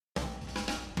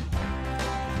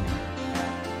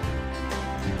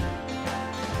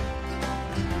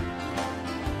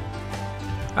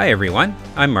Hi everyone,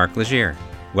 I'm Mark Legier.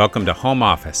 Welcome to Home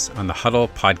Office on the Huddle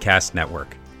Podcast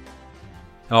Network.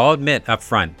 I'll admit up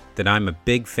front that I'm a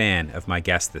big fan of my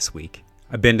guest this week.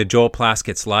 I've been to Joel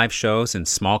Plaskett's live shows in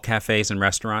small cafes and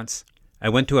restaurants. I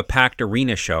went to a packed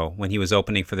arena show when he was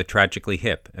opening for the Tragically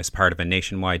Hip as part of a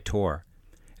nationwide tour.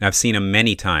 And I've seen him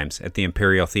many times at the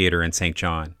Imperial Theatre in St.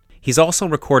 John. He's also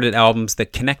recorded albums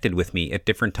that connected with me at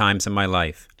different times in my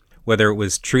life, whether it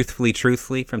was Truthfully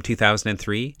from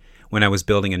 2003, when I was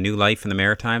building a new life in the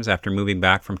Maritimes after moving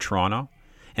back from Toronto,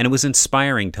 and it was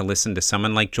inspiring to listen to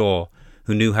someone like Joel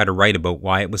who knew how to write about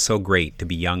why it was so great to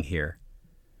be young here.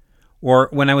 Or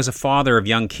when I was a father of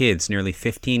young kids nearly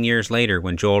 15 years later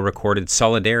when Joel recorded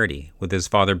Solidarity with his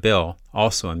father Bill,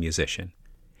 also a musician.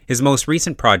 His most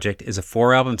recent project is a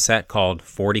 4-album set called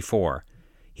 44.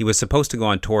 He was supposed to go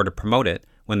on tour to promote it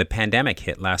when the pandemic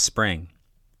hit last spring.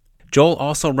 Joel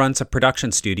also runs a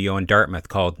production studio in Dartmouth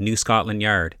called New Scotland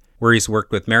Yard, where he's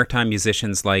worked with maritime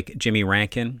musicians like Jimmy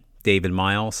Rankin, David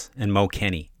Miles, and Mo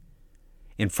Kenny.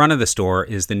 In front of the store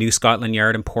is the New Scotland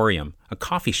Yard Emporium, a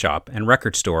coffee shop and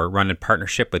record store run in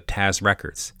partnership with Taz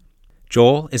Records.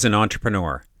 Joel is an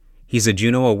entrepreneur. He's a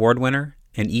Juno Award winner,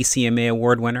 an ECMA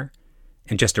Award winner,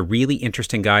 and just a really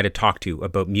interesting guy to talk to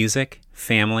about music,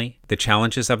 family, the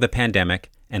challenges of the pandemic,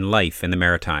 and life in the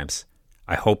Maritimes.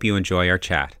 I hope you enjoy our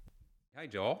chat. Hi,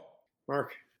 Joel.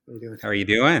 Mark, how are you doing? How are you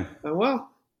doing? Well.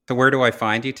 So where do I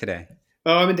find you today?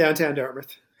 Oh, I'm in downtown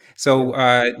Dartmouth. So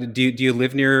do you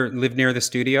live near the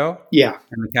studio? Yeah.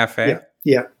 In the cafe?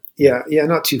 Yeah.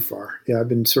 Not too far. Yeah,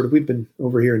 we've been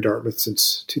over here in Dartmouth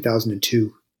since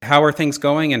 2002. How are things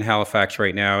going in Halifax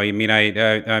right now? I mean,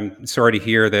 I'm sorry to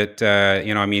hear that.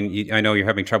 I know you're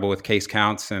having trouble with case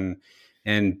counts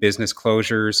and business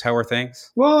closures. How are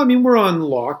things? Well, I mean, we're on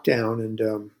lockdown,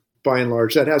 and by and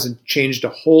large, that hasn't changed a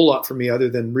whole lot for me, other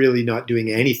than really not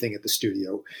doing anything at the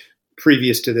studio.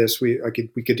 Previous to this, we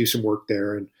could do some work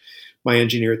there, and my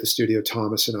engineer at the studio,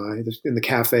 Thomas, and I, in the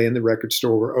cafe and the record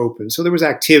store were open, so there was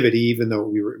activity, even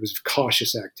though it was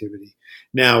cautious activity.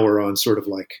 Now we're on sort of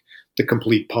like the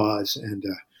complete pause, and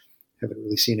haven't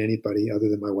really seen anybody other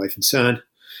than my wife and son,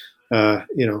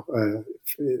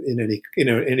 in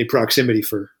any proximity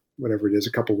for whatever it is,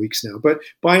 a couple weeks now. But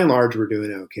by and large, we're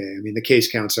doing okay. I mean, the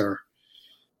case counts are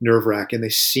nerve-wracking. They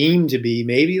seem to be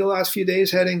maybe the last few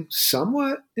days heading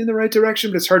somewhat in the right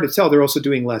direction, but it's hard to tell. They're also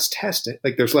doing less testing.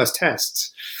 Like, there's less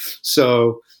tests.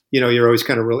 So, you're always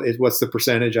kind of what's the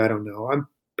percentage? I don't know. I'm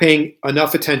paying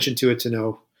enough attention to it to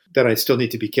know that I still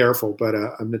need to be careful, but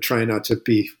I'm trying not to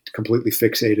be completely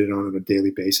fixated on it on a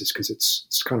daily basis, because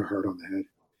it's kind of hard on the head.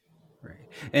 Right.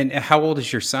 And how old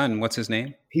is your son? What's his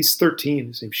name? He's 13.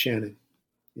 His name's Shannon.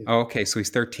 Yeah. Oh, okay. So he's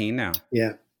 13 now.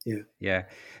 Yeah.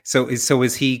 So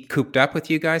is he cooped up with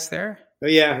you guys there?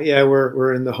 Yeah.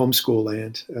 We're in the homeschool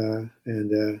land,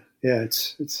 and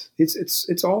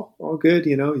it's all good.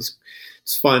 It's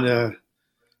fun.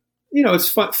 It's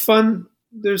fun.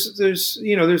 There's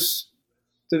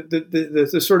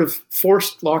the sort of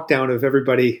forced lockdown of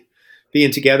everybody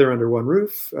being together under one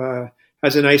roof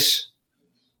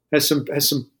has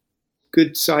some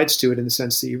good sides to it, in the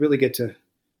sense that you really get to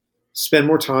spend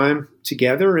more time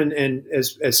together, and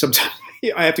as sometimes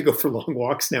I have to go for long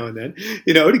walks now and then,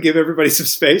 to give everybody some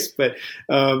space. But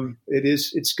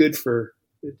it's good for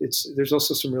there's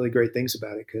also some really great things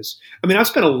about it, because I've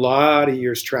spent a lot of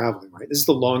years traveling. Right, this is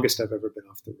the longest I've ever been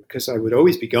off the road, because I would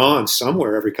always be gone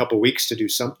somewhere every couple of weeks to do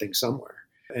something somewhere,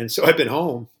 and so I've been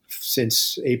home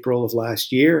since April of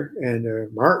last year,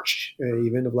 and March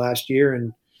even of last year,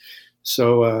 and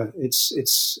so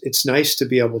it's nice to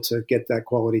be able to get that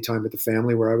quality time with the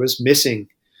family, where I was missing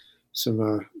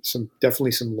some definitely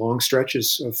some long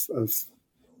stretches of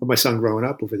my son growing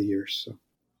up over the years. So.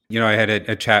 I had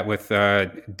a chat with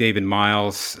David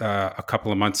Miles a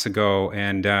couple of months ago,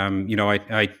 and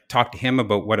I talked to him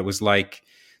about what it was like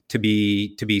to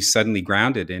be suddenly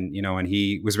grounded, and and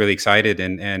he was really excited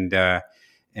and got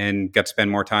to spend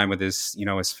more time with his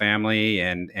family,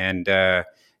 and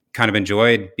kind of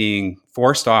enjoyed being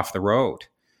forced off the road.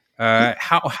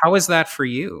 How is that for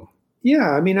you?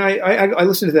 Yeah, I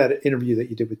listened to that interview that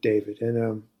you did with David,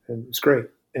 and it was great,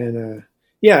 and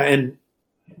and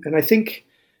I think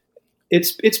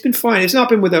it's been fine. It's not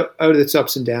been without its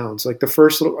ups and downs. Like the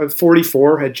first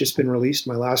 44 had just been released,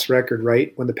 my last record,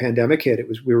 right when the pandemic hit.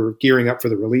 We were gearing up for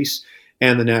the release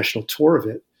and the national tour of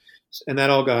it, and that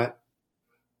all got,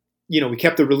 we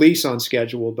kept the release on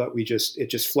schedule, but it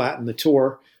just flattened the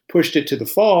tour, pushed it to the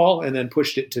fall, and then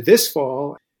pushed it to this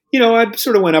fall. I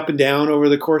sort of went up and down over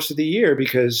the course of the year,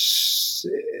 because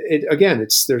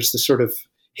there's the sort of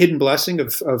hidden blessing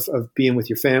of being with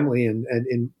your family and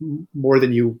in more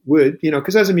than you would,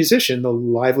 because as a musician, the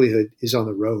livelihood is on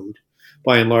the road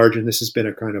by and large. And this has been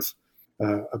a kind of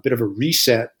a bit of a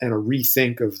reset and a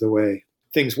rethink of the way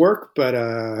things work, but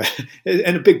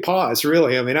and a big pause,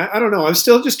 really. I mean, I don't know. I'm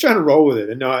still just trying to roll with it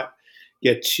and not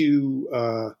get too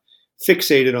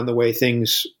fixated on the way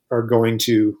things are going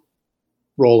to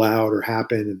roll out or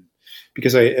happen. And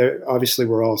because obviously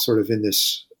we're all sort of in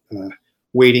this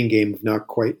waiting game of not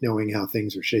quite knowing how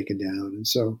things are shaken down. And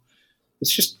so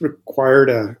it's just required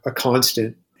a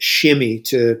constant shimmy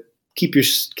to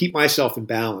keep myself in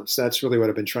balance. That's really what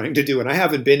I've been trying to do. And I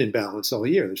haven't been in balance all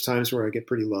year. There's times where I get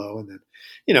pretty low, and then,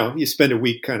 you spend a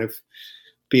week kind of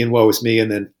being woe is me, and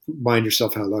then remind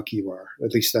yourself how lucky you are.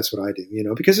 At least that's what I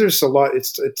do, because there's a lot,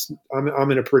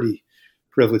 I'm in a pretty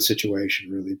privileged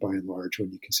situation, really, by and large,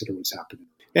 when you consider what's happening.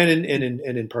 And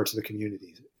in parts of the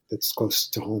community that's close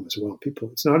to home as well.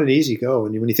 It's not an easy go.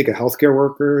 And when you think of healthcare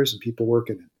workers and people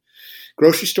working in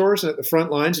grocery stores and at the front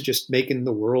lines of just making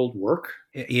the world work.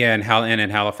 Yeah, and in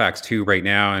Halifax too right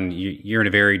now, and you're in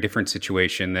a very different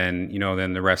situation than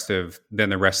the rest of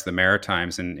the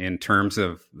Maritimes in terms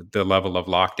of the level of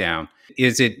lockdown.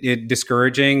 Is it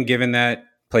discouraging given that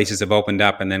places have opened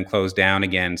up and then closed down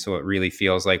again? So it really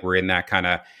feels like we're in that kind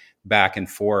of back and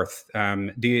forth.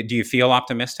 Do you feel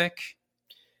optimistic?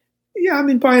 Yeah, I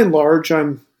mean, by and large,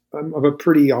 I'm a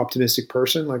pretty optimistic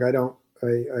person. Like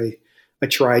I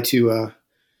try to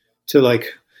like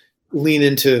lean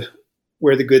into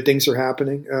where the good things are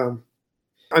happening.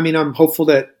 I mean, I'm hopeful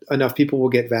that enough people will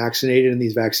get vaccinated and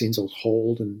these vaccines will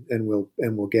hold and we'll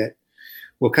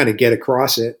kind of get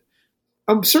across it.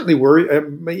 I'm certainly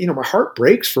worried. My heart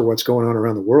breaks for what's going on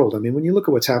around the world. I mean, when you look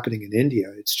at what's happening in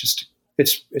India, it's just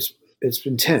it's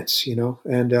intense,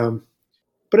 and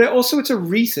but it's a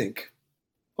rethink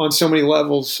on so many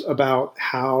levels about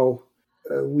how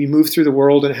we move through the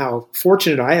world and how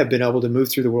fortunate I have been able to move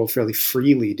through the world fairly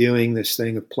freely doing this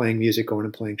thing of playing music, going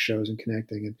and playing shows and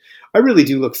connecting. And I really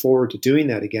do look forward to doing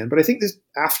that again. But I think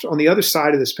on the other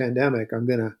side of this pandemic,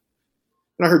 and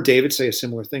I heard David say a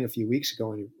similar thing a few weeks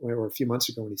ago or a few months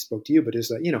ago when he spoke to you, but is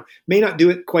that, may not do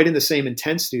it quite in the same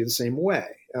intensity, the same way,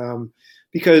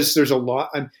 because there's a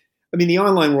lot. The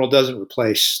online world doesn't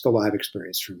replace the live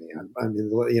experience for me.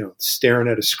 Staring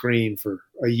at a screen for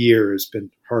a year has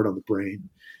been hard on the brain.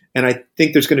 And I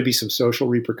think there's going to be some social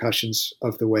repercussions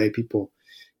of the way people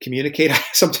communicate. I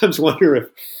sometimes wonder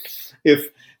if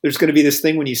there's going to be this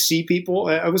thing when you see people.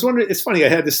 I was wondering, it's funny, I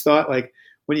had this thought, like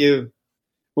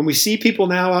when we see people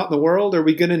now out in the world, are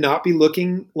we going to not be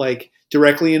looking like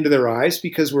directly into their eyes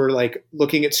because we're like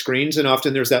looking at screens and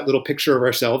often there's that little picture of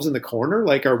ourselves in the corner?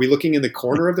 Like, are we looking in the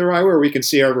corner of their eye where we can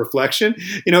see our reflection,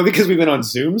 because we've been on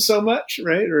Zoom so much,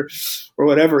 right? Or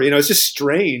whatever, it's just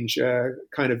strange,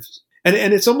 kind of.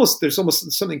 And there's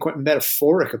almost something quite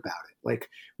metaphoric about it. Like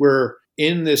we're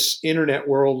in this internet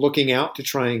world looking out to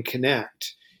try and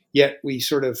connect, yet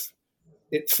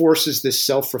it forces this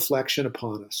self-reflection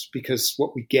upon us because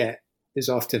what we get is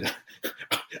often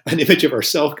an image of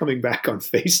ourselves coming back on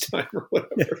FaceTime or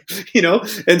whatever,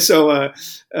 And so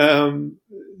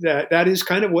that is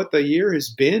kind of what the year has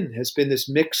been this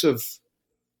mix of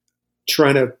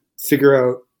trying to figure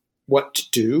out what to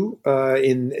do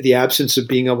in the absence of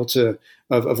being able to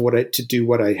do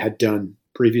what I had done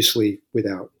previously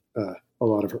without a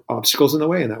lot of obstacles in the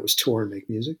way, and that was tour and make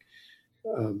music.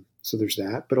 So there's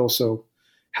that, but also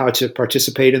how to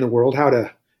participate in the world, how to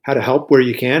help where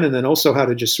you can, and then also how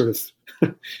to just sort of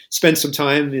spend some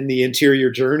time in the interior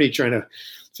journey trying to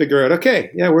figure out, okay,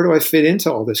 yeah, where do I fit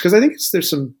into all this? Because I think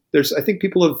I think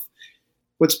people have,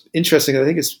 what's interesting, I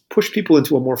think it's pushed people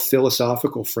into a more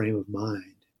philosophical frame of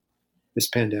mind, this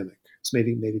pandemic. It's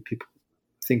maybe people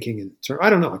thinking in terms, I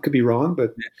don't know, I could be wrong,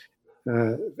 but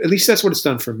at least that's what it's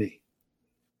done for me.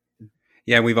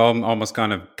 Yeah, we've almost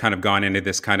kind of gone into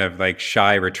this kind of like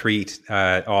shy retreat,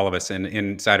 all of us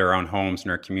inside our own homes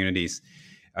and our communities.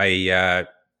 I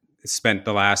spent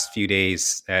the last few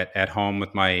days at home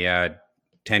with my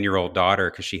 10-year-old daughter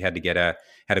because she had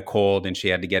a cold and she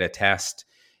had to get a test,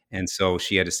 and so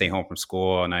she had to stay home from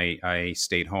school, and I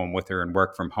stayed home with her and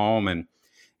worked from home, and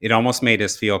it almost made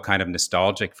us feel kind of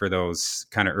nostalgic for those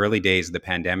kind of early days of the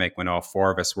pandemic when all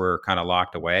four of us were kind of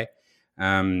locked away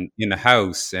in the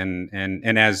house. And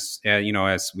as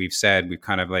as we've said, we've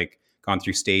kind of like gone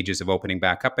through stages of opening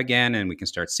back up again, and we can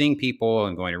start seeing people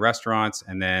and going to restaurants.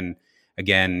 And then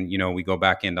again, we go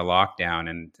back into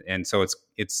lockdown. And so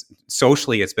it's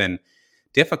socially, it's been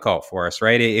difficult for us,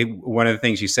 right? One of the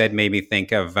things you said made me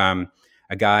think of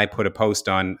a guy put a post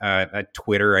on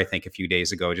Twitter, I think a few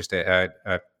days ago, just a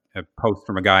post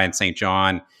from a guy in St.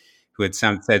 John who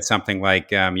had said something like,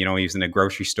 he was in a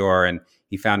grocery store and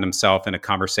he found himself in a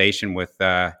conversation with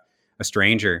a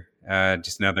stranger,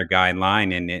 just another guy in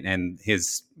line, and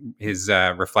his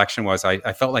reflection was,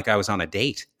 I felt like I was on a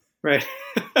date. Right.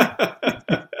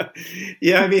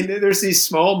 Yeah, I mean, there's these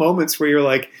small moments where you're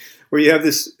like, where you have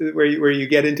this, where you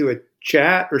get into a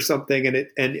chat or something,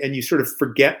 and you sort of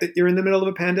forget that you're in the middle of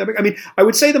a pandemic. I mean, I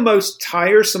would say the most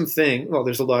tiresome thing. Well,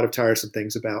 there's a lot of tiresome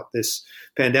things about this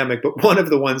pandemic, but one of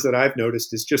the ones that I've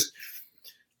noticed is just,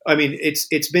 I mean,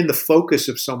 it's been the focus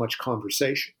of so much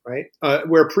conversation, right?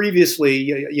 Where previously,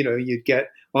 you'd get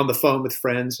on the phone with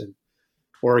friends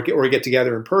or get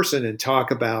together in person and talk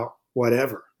about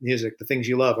whatever, music, the things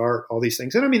you love, art, all these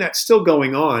things. And I mean, that's still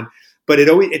going on, but it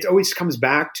always comes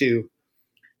back to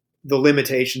the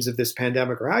limitations of this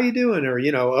pandemic, or how you doing, or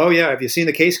oh yeah, have you seen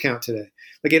the case count today?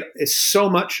 Like it's so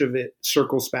much of it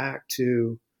circles back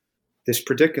to this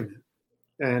predicament,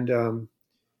 and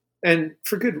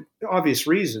for good obvious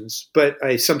reasons. But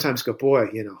I sometimes go, boy,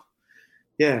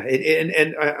 yeah,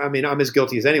 I mean, I'm as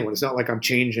guilty as anyone. It's not like I'm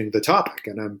changing the topic,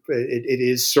 and it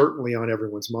is certainly on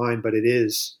everyone's mind, but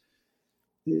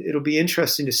it'll be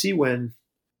interesting to see when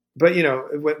that's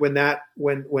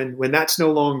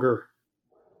no longer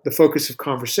the focus of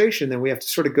conversation, then we have to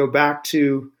sort of go back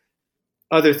to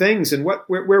other things, and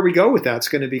where we go with that's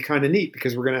going to be kind of neat,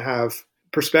 because we're going to have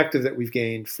perspective that we've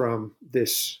gained from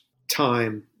this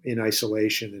time in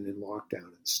isolation and in lockdown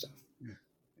and stuff.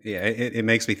 Yeah, it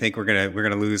makes me think we're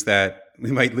gonna lose that.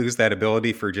 We might lose that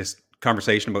ability for just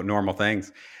conversation about normal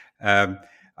things.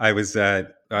 I was a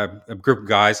group of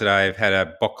guys that I've had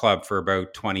a book club for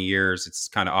about 20 years. It's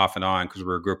kind of off and on because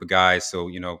we're a group of guys, so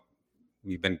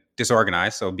we've been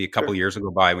disorganized. So it'll be a couple of years will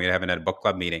go by and we haven't had a book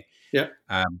club meeting. Yeah.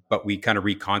 But we kind of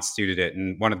reconstituted it.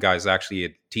 And one of the guys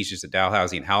actually teaches at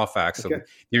Dalhousie in Halifax. Okay. So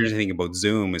the interesting thing about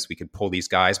Zoom is we could pull these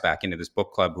guys back into this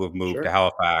book club who have moved to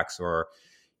Halifax or,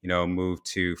 moved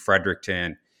to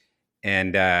Fredericton.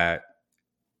 And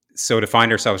so to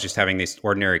find ourselves just having this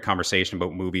ordinary conversation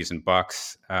about movies and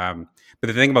books. But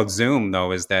the thing about Zoom,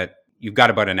 though, is that you've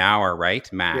got about an hour,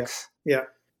 right? Max. Yeah.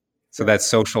 So that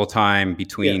social time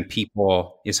between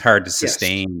people is hard to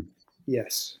sustain.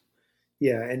 Yes.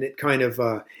 Yeah. And it kind of,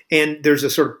 and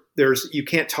there's you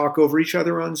can't talk over each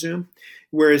other on Zoom.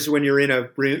 Whereas when you're in a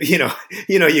room,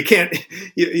 you can't,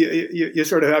 you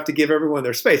sort of have to give everyone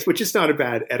their space, which is not a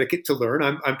bad etiquette to learn.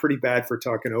 I'm pretty bad for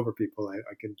talking over people.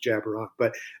 I can jabber on,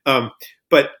 but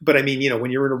I mean,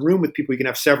 when you're in a room with people, you can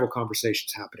have several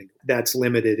conversations happening. That's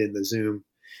limited in the Zoom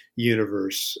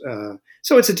universe.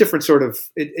 So it's a different sort of,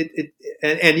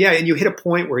 and you hit a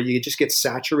point where you just get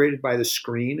saturated by the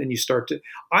screen and you start to,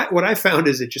 what I found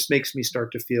is it just makes me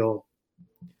start to feel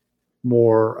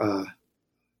more,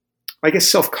 I guess,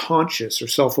 self-conscious or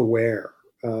self-aware.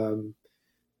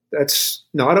 That's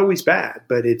not always bad,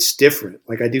 but it's different.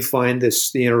 Like I do find the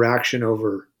interaction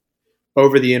over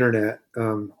the internet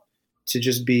to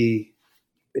just be,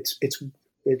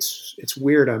 it's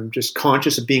weird. I'm just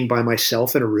conscious of being by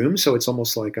myself in a room, so it's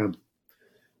almost like I'm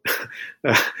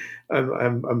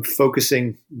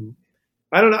focusing.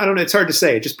 I don't know. It's hard to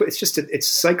say. It's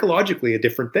psychologically a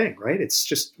different thing, right? It's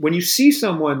just when you see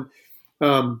someone.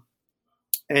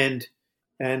 And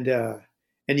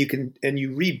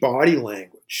you read body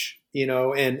language, and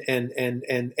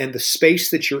the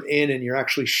space that you're in, and you're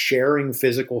actually sharing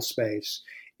physical space.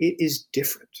 It is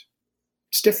different.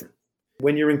 It's different.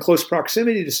 When you're in close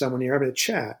proximity to someone, you're having a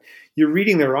chat, you're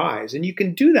reading their eyes, and you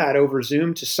can do that over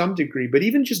Zoom to some degree, but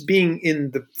even just being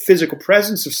in the physical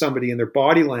presence of somebody and their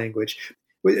body language.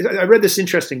 I read this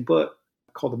interesting book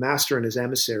called The Master and His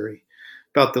Emissary,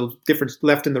 about the difference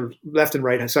left and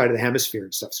right side of the hemisphere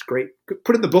and stuff. It's great. Put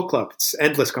it in the book club. It's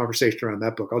endless conversation around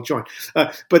that book. I'll join.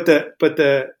 But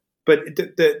there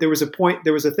was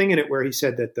a thing in it where he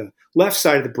said that the left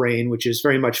side of the brain, which is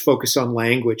very much focused on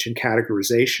language and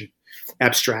categorization,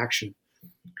 abstraction,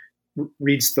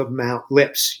 reads the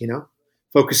lips,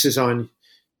 focuses on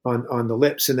the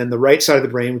lips. And then the right side of the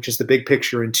brain, which is the big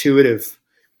picture, intuitive,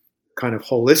 kind of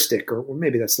holistic, or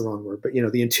maybe that's the wrong word, but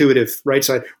the intuitive right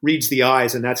side reads the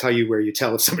eyes, and that's where you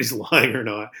tell if somebody's lying or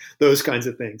not, those kinds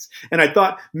of things. And I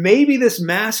thought maybe this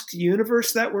masked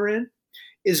universe that we're in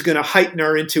is going to heighten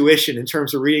our intuition in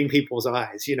terms of reading people's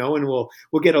eyes, and we'll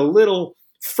get a little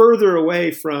further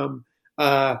away from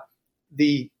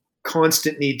the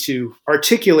constant need to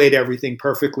articulate everything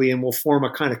perfectly, and we'll form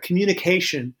a kind of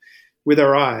communication with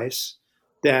our eyes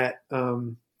that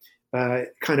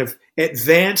kind of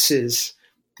advances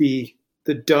the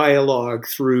dialogue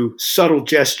through subtle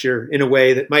gesture in a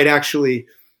way that might actually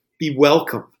be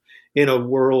welcome in a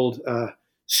world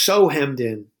so hemmed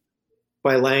in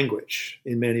by language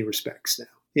in many respects now.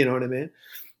 You know what I mean?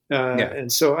 Yeah.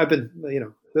 And so I've been,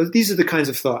 these are the kinds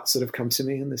of thoughts that have come to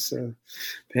me in this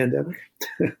pandemic.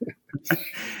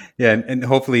 Yeah, and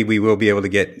hopefully we will be able to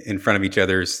get in front of each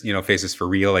other's, faces for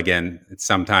real again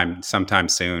sometime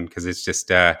soon. Because it's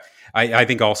just, I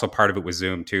think also part of it with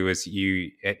Zoom too is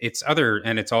it's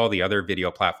all the other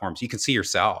video platforms. You can see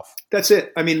yourself. That's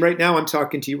it. I mean, right now I'm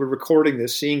talking to you. We're recording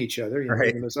this, seeing each other, Right.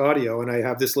 Giving this audio, and I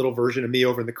have this little version of me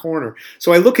over in the corner.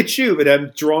 So I look at you, but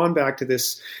I'm drawn back to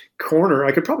this corner.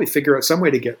 I could probably figure out some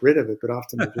way to get rid of it, but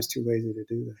often I'm just too lazy to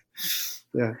do that.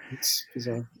 Yeah, it's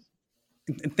bizarre.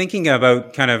 Thinking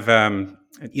about kind of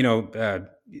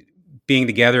being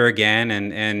together again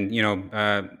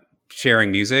and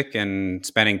sharing music and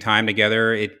spending time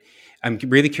together, I'm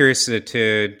really curious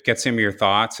to get some of your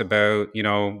thoughts about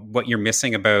what you're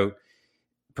missing about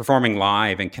performing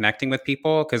live and connecting with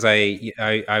people. Because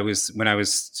I was, when I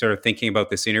was sort of thinking about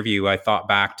this interview, I thought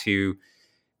back to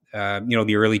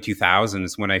the early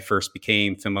 2000s when I first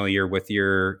became familiar with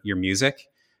your music.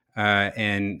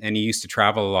 And you used to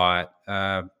travel a lot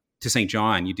to St.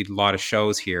 John. You did a lot of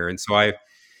shows here, and so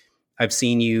I've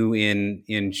seen you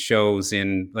in shows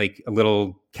in like a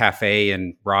little cafe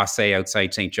in Rothesay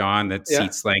outside St. John that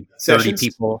seats like 30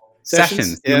 people.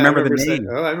 Sessions. Yeah, you remember the name?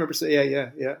 I remember.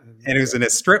 Yeah. And it was in a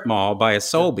strip mall by a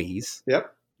Sobeys.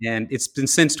 Yep. And it's been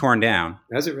since torn down.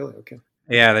 Has it really? Okay.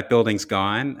 Yeah, that building's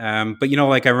gone. But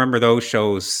like I remember those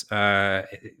shows. That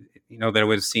I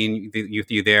would have seen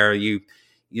you there.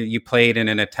 You played in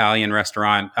an Italian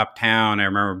restaurant uptown. I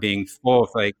remember being full of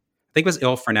I think it was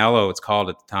Il Fornello, it's called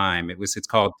at the time. It's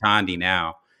called Tandy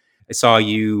now. I saw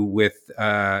you with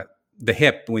the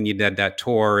Hip when you did that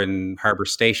tour in Harbor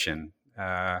Station.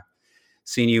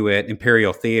 Seen you at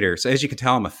Imperial Theater. So as you can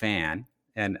tell, I'm a fan,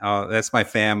 and that's my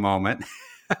fan moment.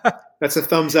 That's a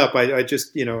thumbs up. I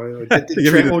just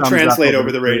won't translate over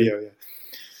the radio.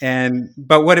 Yeah.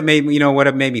 But what it made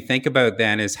me think about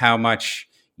then is how much.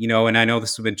 And I know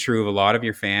this has been true of a lot of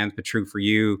your fans, but true for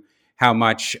you, how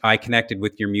much I connected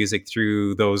with your music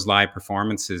through those live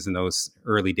performances in those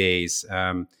early days.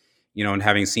 And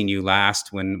having seen you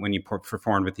last when you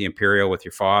performed with the Imperial with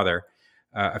your father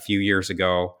a few years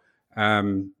ago,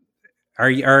 are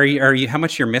you? How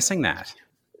much you're missing that?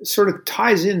 It sort of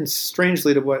ties in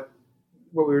strangely to what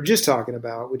we were just talking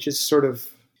about, which is sort of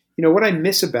what I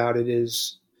miss about it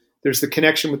is there's the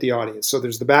connection with the audience. So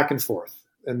there's the back and forth.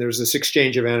 And there's this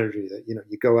exchange of energy that,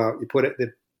 you go out, you put it,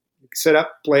 set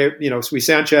up, play it, so we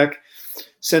sound check,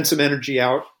 send some energy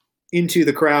out into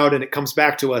the crowd, and it comes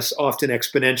back to us often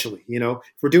exponentially.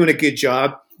 If we're doing a good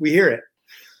job, we hear it.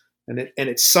 And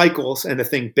it cycles, and the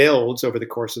thing builds over the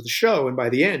course of the show. And by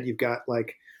the end, you've got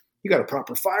a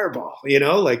proper fireball,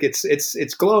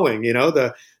 it's glowing,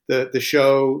 the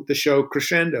show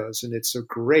crescendos, and it's a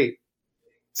great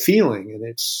feeling. And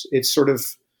it's sort of,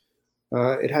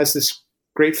 it has this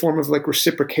great form of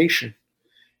reciprocation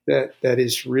that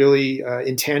is really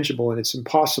intangible, and it's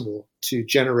impossible to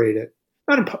generate it.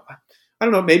 I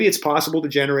don't know. Maybe it's possible to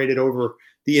generate it over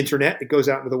the internet. It goes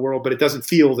out into the world, but it doesn't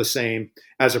feel the same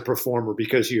as a performer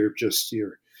because you're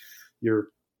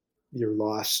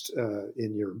lost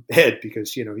in your head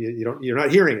because you're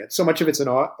not hearing it. So much of it's an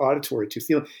auditory to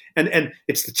feel, and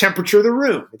it's the temperature of the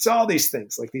room. It's all these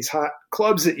things like these hot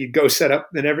clubs that you go set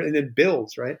up and it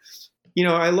builds, right?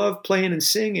 I love playing and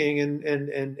singing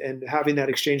and having that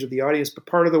exchange with the audience, but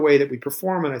part of the way that we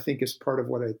perform, and I think is part of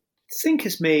what I think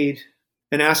has made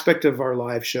an aspect of our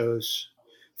live shows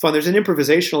fun. There's an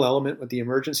improvisational element with the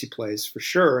emergency plays for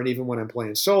sure, and even when I'm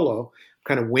playing solo, I'm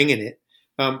kind of winging it.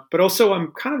 But also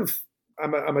I'm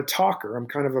a talker. I'm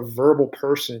kind of a verbal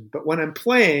person, but when I'm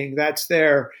playing, that's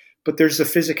there. But there's a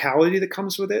physicality that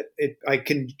comes with it. I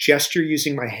can gesture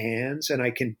using my hands, and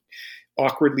I can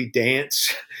awkwardly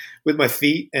dance with my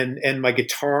feet and my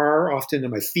guitar often,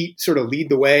 and my feet sort of lead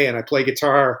the way, and I play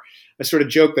guitar. I sort of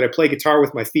joke that I play guitar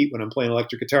with my feet when I'm playing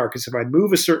electric guitar, because if I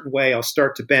move a certain way, I'll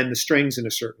start to bend the strings in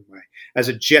a certain way as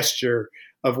a gesture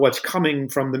of what's coming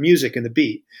from the music and the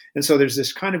beat. And so there's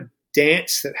this kind of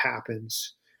dance that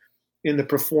happens in the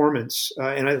performance.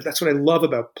 That's what I love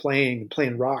about playing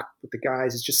rock with the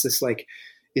guys. It's just this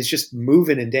is just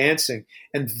moving and dancing.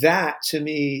 And that to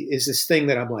me is this thing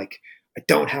that I'm I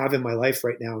don't have in my life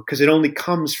right now, because it only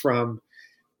comes from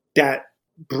that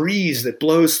breeze that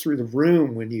blows through the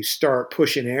room when you start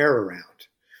pushing air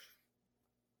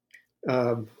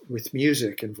around with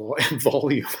music and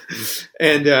volume.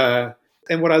 And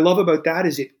what I love about that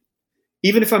is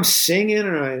even if I'm singing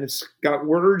and it's got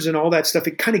words and all that stuff,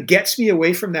 it kind of gets me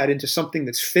away from that into something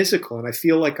that's physical. And I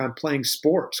feel like I'm playing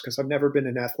sports because I've never been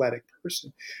an athletic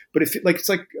person, but I feel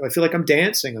like I'm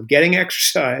dancing, I'm getting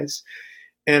exercise,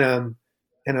 and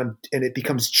and it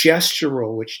becomes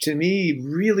gestural, which to me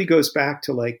really goes back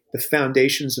to like the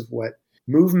foundations of what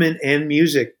movement and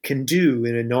music can do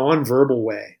in a non-verbal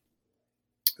way.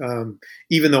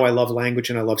 Even though I love language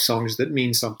and I love songs that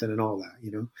mean something and all that,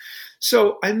 you know.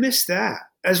 So I miss that,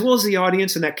 as well as the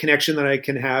audience and that connection that I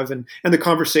can have, and the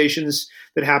conversations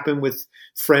that happen with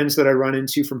friends that I run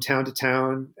into from town to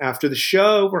town after the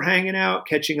show. We're hanging out,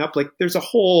 catching up. Like there's a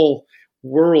whole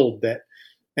world that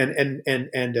and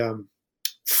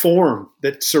form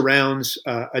that surrounds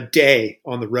a day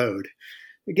on the road.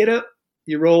 You get up,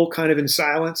 you roll kind of in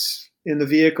silence in the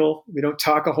vehicle. We don't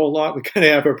talk a whole lot. We kind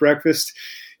of have our breakfast,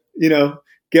 you know,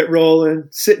 get rolling,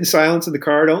 sit in silence in the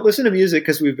car. Don't listen to music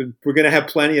because we're going to have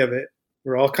plenty of it.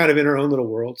 We're all kind of in our own little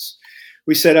worlds.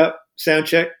 We set up, sound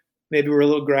check. Maybe we're a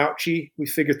little grouchy. We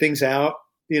figure things out,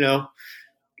 you know.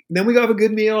 And then we go have a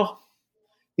good meal.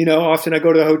 You know, often I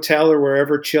go to the hotel or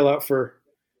wherever, chill out for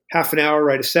half an hour,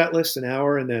 write a set list, an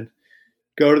hour, and then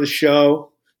go to the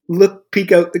show,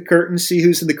 peek out the curtain, see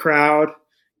who's in the crowd,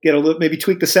 get a little, maybe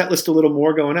tweak the set list a little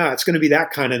more, going, it's going to be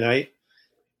that kind of night.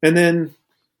 And then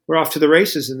we're off to the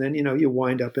races. And then, you know, you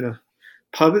wind up in a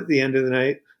pub at the end of the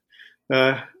night,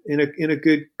 in a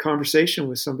good conversation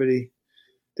with somebody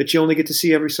that you only get to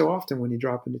see every so often when you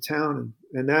drop into town.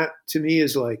 And that to me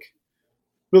is like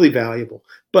really valuable.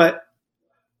 But,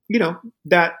 you know,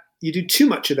 that you do too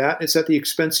much of that, it's at the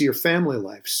expense of your family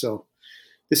life. So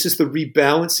this is the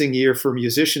rebalancing year for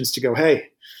musicians to go, hey,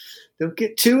 don't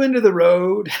get too into the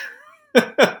road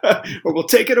or we'll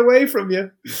take it away from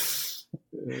you.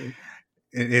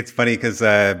 It's funny because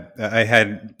I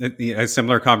had a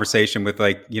similar conversation with,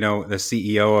 like, you know, the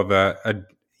CEO of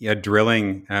a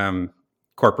drilling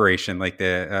corporation, like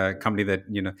the company that,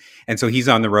 you know, and so he's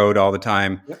on the road all the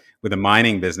time. Yep. With a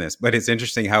mining business. But it's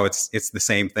interesting how it's the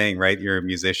same thing, right? You're a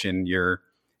musician, you're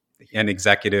an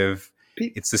executive.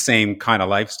 It's the same kind of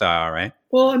lifestyle, right?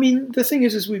 Well, I mean, the thing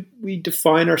is we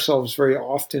define ourselves very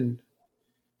often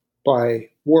by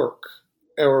work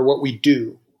or what we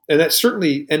do. And that's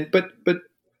certainly, but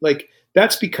like,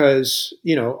 that's because,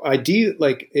 you know, I do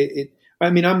like it.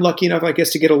 I mean, I'm lucky enough, I guess,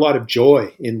 to get a lot of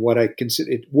joy in what I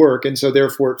consider work. And so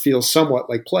therefore it feels somewhat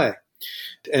like play.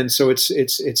 And so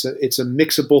it's a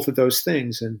mix of both of those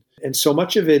things. And so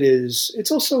much of it is, it's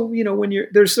also, you know,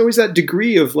 there's always that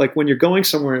degree of like, when you're going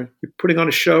somewhere, you're putting on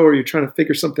a show or you're trying to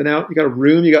figure something out, you got a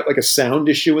room, you got like a sound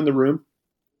issue in the room,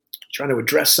 trying to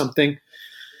address something,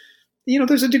 you know,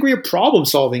 there's a degree of problem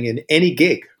solving in any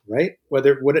gig, right?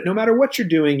 No matter what you're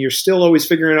doing, you're still always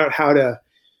figuring out how to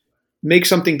make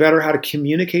something better, how to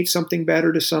communicate something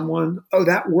better to someone. Oh,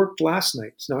 that worked last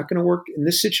night. It's not going to work in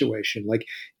this situation. Like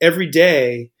every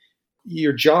day,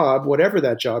 your job, whatever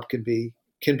that job can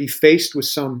be faced with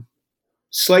some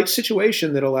slight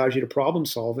situation that allows you to problem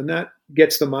solve. And that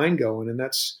gets the mind going. And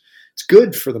it's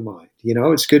good for the mind. You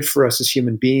know, it's good for us as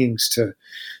human beings to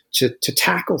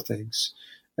tackle things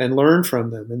and learn from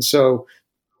them. And so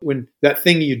when that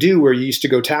thing you do where you used to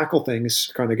go tackle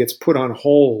things kind of gets put on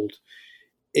hold,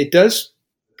 it does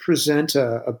present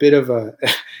a bit of an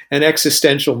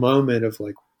existential moment of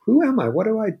like, who am I? What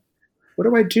do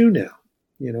I do now?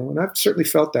 You know, and I've certainly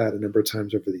felt that a number of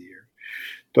times over the year,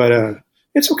 but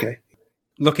it's okay.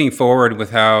 Looking forward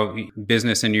with how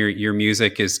business and your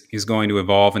music is going to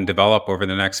evolve and develop over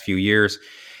the next few years,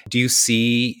 do you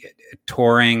see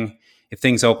touring, if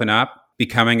things open up,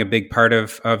 becoming a big part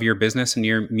of your business and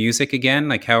your music again?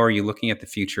 Like, how are you looking at the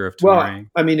future of touring?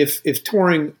 Well, I mean, if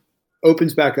touring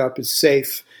opens back up, is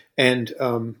safe, and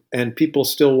people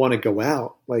still want to go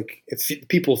out, like if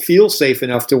people feel safe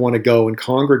enough to want to go and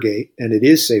congregate, and it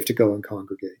is safe to go and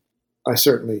congregate, I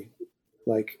certainly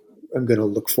I'm going to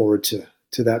look forward to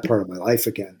that part of my life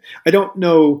again. I don't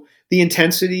know the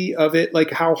intensity of it, like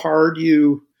how hard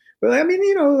well, I mean,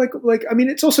 you know, I mean,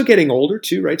 it's also getting older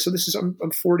too, right? So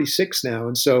I'm 46 now.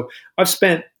 And so I've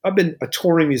been a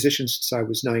touring musician since I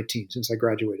was 19, since I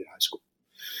graduated high school.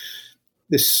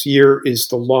 This year is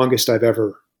the longest I've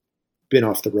ever been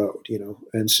off the road, you know?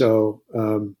 And so,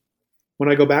 when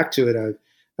I go back to it,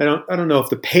 I don't know if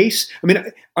the pace, I mean,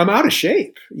 I'm out of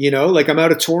shape, you know, like I'm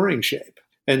out of touring shape.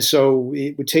 And so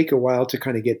it would take a while to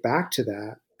kind of get back to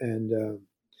that.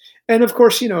 And of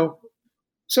course, you know,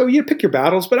 so you pick your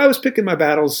battles, but I was picking my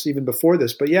battles even before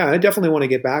this, but yeah, I definitely want to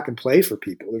get back and play for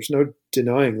people. There's no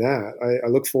denying that. I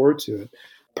look forward to it,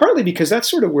 partly because that's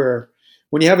sort of where,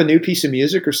 when you have a new piece of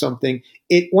music or something,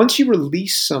 once you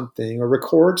release something or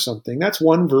record something, that's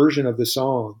one version of the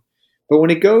song. But when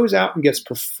it goes out and gets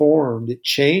performed, it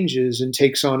changes and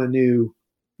takes on a new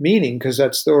meaning, because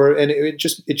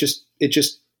it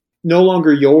just no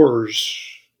longer yours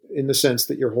in the sense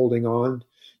that you're holding on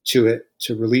to it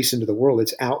to release into the world.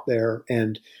 It's out there,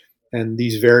 and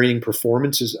these varying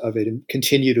performances of it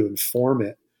continue to inform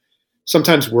it.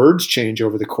 Sometimes words change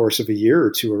over the course of a year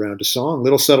or two around a song,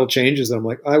 little subtle changes that I'm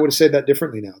like, I would have said that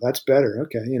differently now. That's better.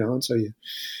 Okay. And so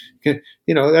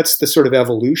that's the sort of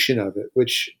evolution of it,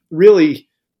 which really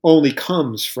only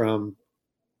comes from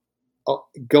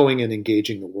going and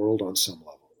engaging the world on some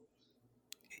level.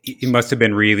 It must have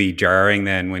been really jarring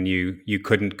then when you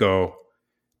couldn't go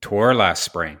tour last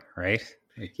spring, right?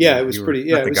 Like it was pretty.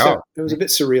 Yeah, it was a bit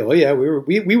surreal. Yeah,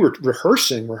 we were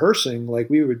rehearsing. Like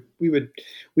we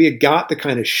had got the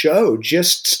kind of show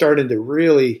just starting to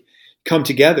really come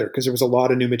together because there was a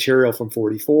lot of new material from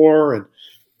 44, and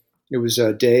it was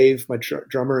Dave, my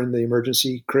drummer in the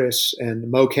Emergency, Chris, and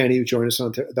Mo Kenny who joined us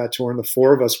on that tour, and the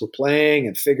four of us were playing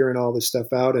and figuring all this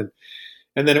stuff out, and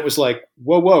then it was like,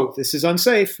 whoa, this is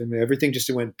unsafe, and everything just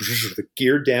went the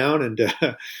gear down,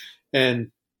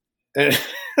 and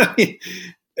I mean,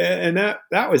 and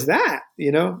that was that.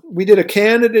 We did a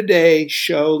Canada Day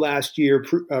show last year,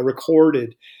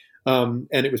 recorded, and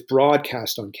it was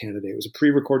broadcast on Canada Day. It was a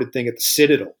pre-recorded thing at the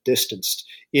Citadel, distanced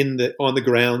on the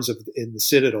grounds in the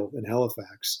Citadel in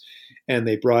Halifax, and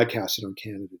they broadcast it on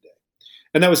Canada Day.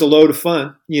 And that was a load of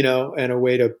fun, and a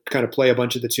way to kind of play a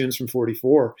bunch of the tunes from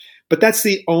 44. But that's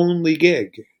the only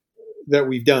gig that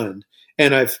we've done.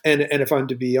 And if I'm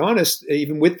to be honest,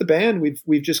 even with the band,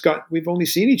 we've only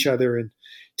seen each other in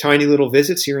tiny little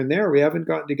visits here and there. We haven't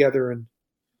gotten together and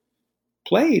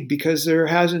played because there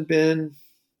hasn't been,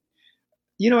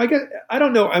 I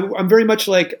don't know. I'm very much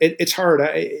like, it's hard.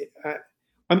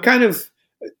 I'm kind of,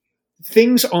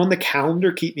 things on the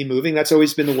calendar keep me moving. That's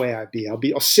always been the way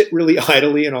I'll sit really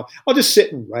idly and I'll just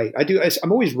sit and write.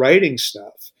 I'm always writing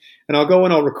stuff, and I'll go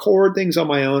and I'll record things on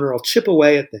my own, or I'll chip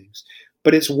away at things.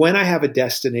 But it's when I have a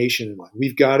destination in mind.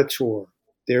 We've got a tour.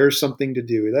 There's something to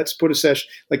do. Let's put a session.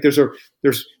 Like there's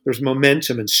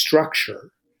momentum and structure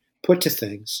put to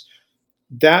things.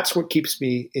 That's what keeps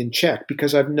me in check,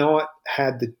 because I've not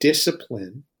had the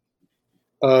discipline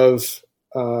of.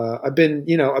 I've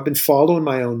been following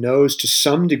my own nose to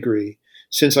some degree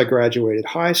since I graduated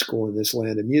high school in this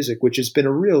land of music, which has been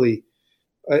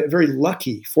a very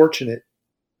lucky, fortunate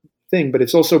thing. But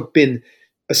it's also been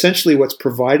essentially what's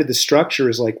provided the structure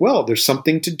is like, well, there's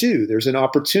something to do. There's an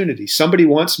opportunity. Somebody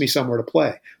wants me somewhere to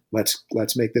play. Let's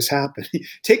make this happen.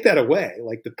 Take that away,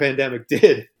 like the pandemic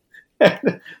did.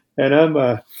 And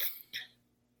I'm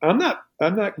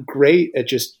not great at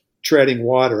just treading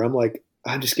water.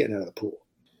 I'm just getting out of the pool.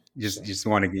 Just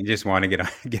want to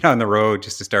get on the road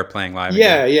just to start playing live.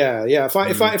 Yeah. If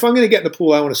I'm going to get in the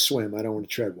pool, I want to swim. I don't want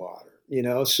to tread water.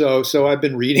 So I've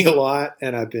been reading a lot,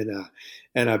 and I've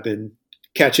been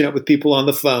catching up with people on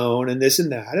the phone and this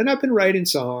and that, and I've been writing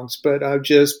songs. But I've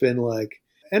just been like,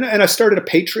 and I started a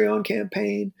Patreon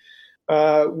campaign,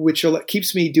 which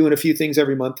keeps me doing a few things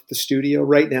every month at the studio.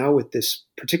 Right now, with this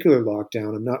particular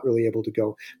lockdown, I'm not really able to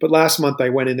go. But last month, I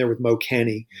went in there with Mo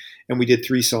Kenny, and we did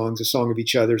 3 songs, a song of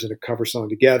each other's and a cover song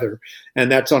together. And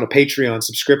that's on a Patreon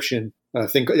subscription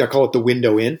thing. I call it the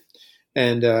window in.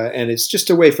 And it's just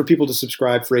a way for people to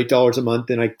subscribe for $8 a month.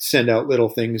 And I send out little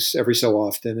things every so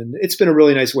often. And it's been a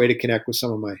really nice way to connect with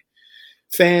some of my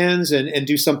fans and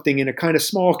do something in a kind of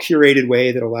small curated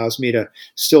way that allows me to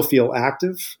still feel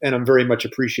active. And I'm very much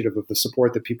appreciative of the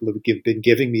support that people have been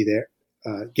giving me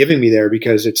there,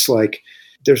 because it's like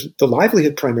there's the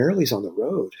livelihood primarily is on the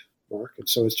road, Mark. And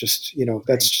so it's just,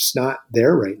 that's just not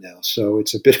there right now. So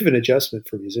it's a bit of an adjustment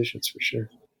for musicians for sure.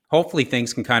 Hopefully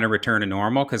things can kind of return to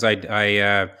normal, because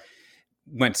I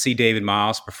went to see David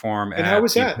Miles perform. And how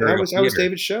was that? How was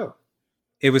David's show?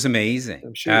 It was amazing.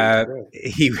 I'm sure I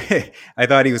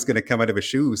thought he was going to come out of his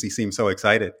shoes. He seemed so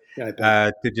excited. Yeah,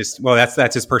 I bet.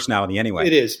 That's his personality anyway.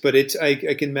 It is, but I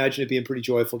can imagine it being pretty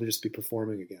joyful to just be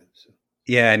performing again. So.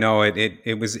 Yeah, no,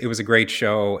 it was a great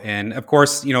show, and of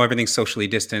course, everything's socially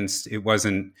distanced. It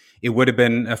would have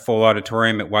been a full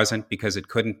auditorium. It wasn't, because it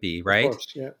couldn't be, right? Of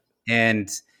course, yeah.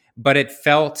 But it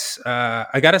felt,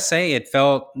 I gotta say, it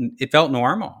felt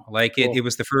normal. Like cool. It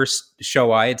was the first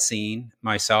show I had seen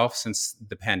myself since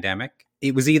the pandemic.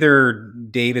 It was either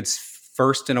David's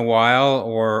first in a while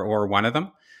or one of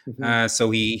them. Mm-hmm.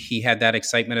 So he had that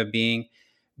excitement of being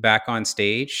back on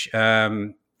stage.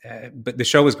 But the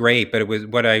show was great. But it was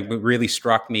what really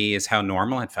struck me is how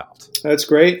normal it felt. That's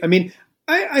great. I mean,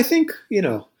 I think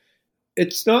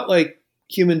it's not like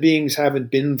human beings haven't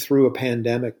been through a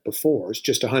pandemic before. It's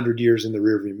just 100 years in the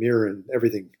rearview mirror, and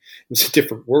everything was a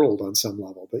different world on some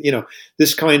level. But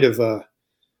this kind of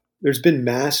there's been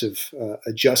massive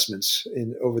adjustments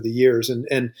over the years,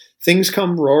 and things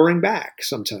come roaring back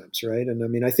sometimes, right? And I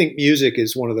mean, I think music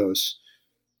is one of those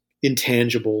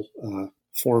intangible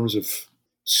forms of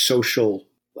social,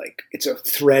 like it's a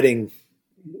threading,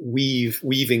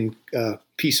 weaving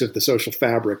piece of the social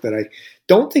fabric that I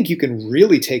don't think you can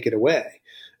really take it away.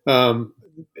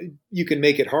 You can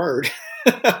make it hard,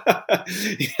 but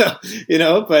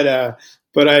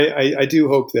I do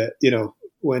hope that,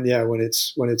 when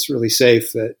it's really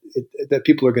safe, that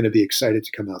people are going to be excited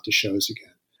to come out to shows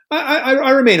again.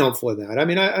 I remain hopeful in that. I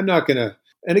mean, I'm not going to,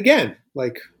 and again,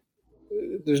 like,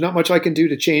 there's not much I can do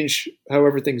to change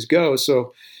however things go.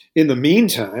 So in the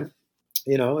meantime,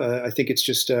 I think it's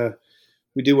just,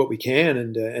 we do what we can,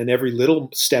 and every little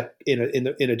step in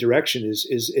a direction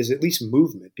is at least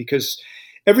movement, because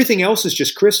everything else is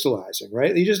just crystallizing,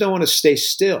 right? You just don't want to stay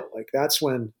still. Like that's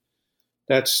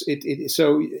it.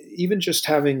 So even just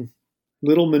having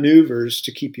little maneuvers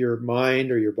to keep your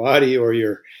mind or your body or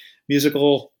your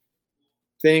musical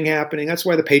thing happening. That's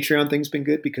why the Patreon thing's been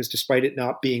good, because despite it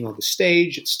not being on the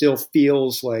stage, it still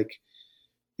feels like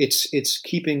it's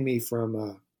keeping me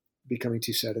from becoming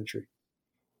too sedentary.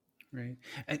 Right.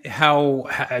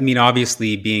 I mean,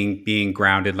 obviously being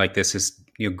grounded like this has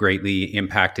greatly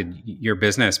impacted your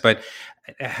business, but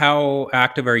how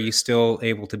active are you still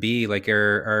able to be? Like,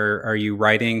 are you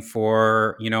writing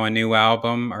for, a new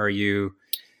album? Are you?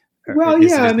 Well,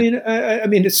 yeah. I mean,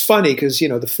 it's funny because,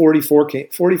 the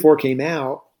 44 came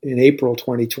out in April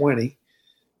 2020,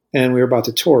 and we were about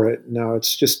to tour it. Now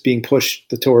it's just being pushed.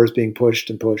 The tour is being pushed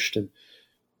and pushed. And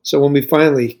so when we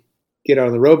finally get out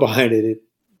on the road behind it, it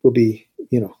will be,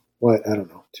 I don't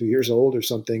know, 2 years old or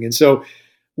something. And so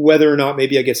whether or not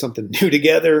maybe I get something new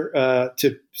together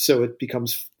so it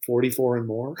becomes 44 and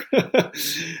more,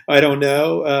 I don't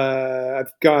know.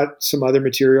 I've got some other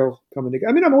material coming together.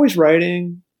 I mean, I'm always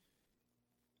writing,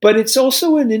 but it's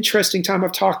also an interesting time.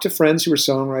 I've talked to friends who are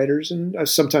songwriters, and I'm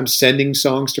sometimes sending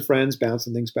songs to friends,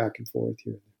 bouncing things back and forth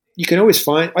here.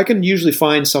 I can usually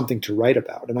find something to write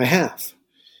about, and I have.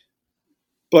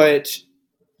 But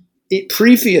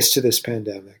previous to this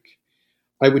pandemic,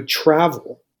 I would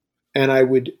travel and I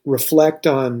would reflect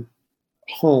on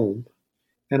home,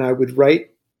 and I would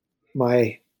write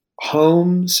my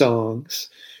home songs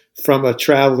from a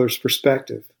traveler's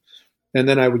perspective. And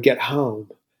then I would get home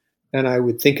and I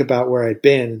would think about where I'd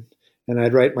been, and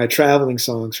I'd write my traveling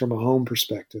songs from a home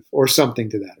perspective, or something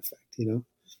to that effect, And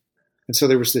so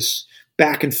there was this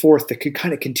back and forth that could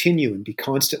kind of continue and be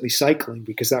constantly cycling,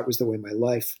 because that was the way my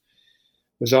life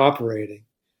was operating.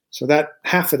 So that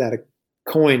half of that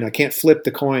coin, I can't flip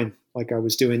the coin like I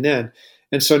was doing then.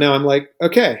 And so now I'm like,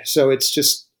 okay, so it's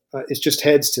just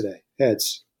heads today.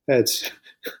 Heads.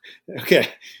 Okay,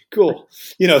 cool.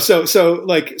 So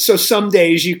some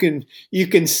days you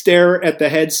can stare at the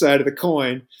head side of the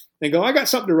coin and go, I got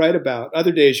something to write about.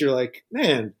 Other days you're like,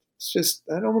 man, it's just,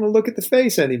 I don't want to look at the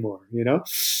face anymore,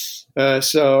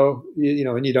 so you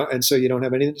don't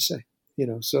have anything to say,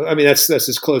 so, I mean, that's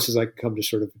as close as I can come to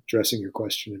sort of addressing your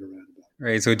question in a roundabout.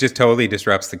 Right. So it just totally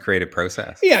disrupts the creative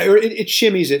process. Yeah. Or it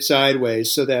shimmies it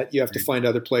sideways so that you have to find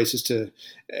other places to,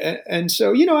 and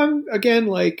so, I'm again,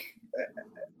 like,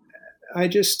 I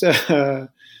just try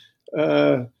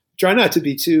not to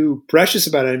be too precious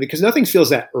about it, because nothing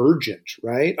feels that urgent,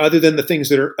 right? Other than the things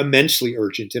that are immensely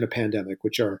urgent in a pandemic,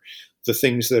 which are the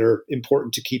things that are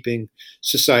important to keeping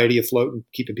society afloat and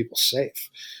keeping people safe.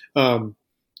 But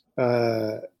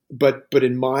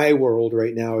in my world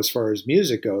right now, as far as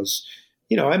music goes,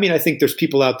 I think there's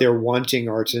people out there wanting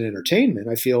arts and entertainment.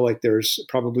 I feel like there's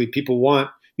probably people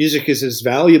music is as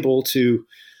valuable to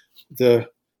the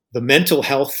mental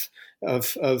health of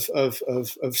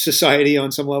society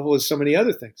on some level as so many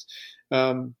other things.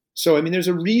 So, I mean, there's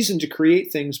a reason to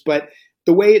create things, but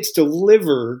the way it's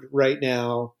delivered right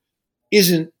now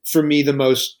isn't, for me, the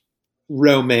most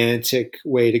romantic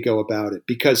way to go about it,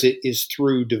 because it is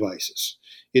through devices.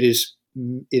 It is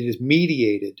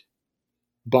mediated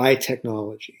by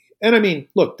technology. And I mean,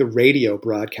 look, the radio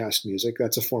broadcast music,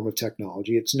 that's a form of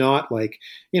technology. It's not like,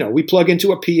 we plug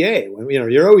into a PA when,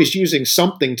 you're always using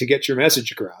something to get your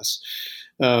message across.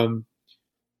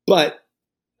 But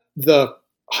the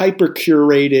hyper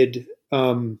curated,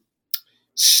 not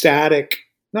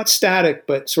static,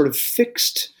 but sort of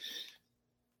fixed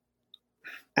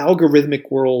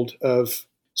algorithmic world of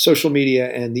social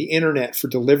media and the internet for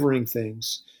delivering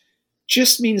things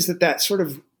just means that sort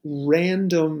of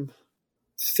random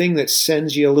thing that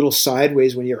sends you a little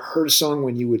sideways when you heard a song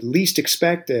when you would least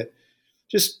expect it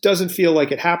just doesn't feel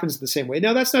like it happens the same way.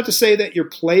 Now, that's not to say that your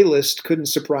playlist couldn't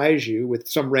surprise you with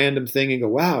some random thing and go,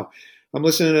 wow, I'm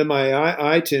listening to my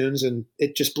iTunes and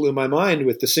it just blew my mind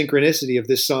with the synchronicity of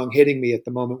this song hitting me at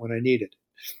the moment when I need it.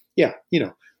 Yeah,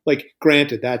 like,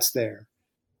 granted, that's there.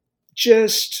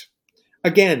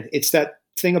 again, it's that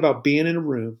thing about being in a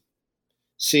room,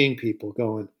 seeing people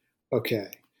going, okay,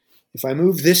 if I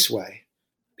move this way,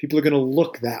 people are going to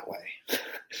look that way.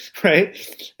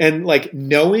 Right. And like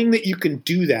knowing that you can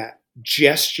do that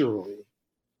gesturally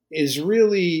is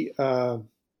really,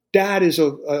 that is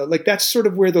like that's sort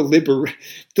of where the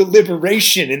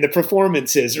liberation in the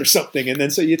performance is or something. And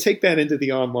then so you take that into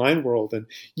the online world and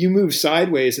you move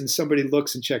sideways and somebody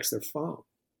looks and checks their phone,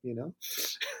 you know.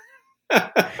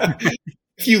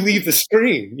 If you leave the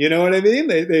screen, you know what I mean?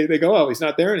 They go, oh, he's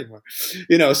not there anymore,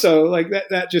 you know. So like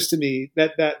that just to me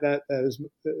that is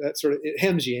that sort of, it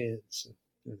hems you in. So.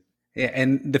 Yeah,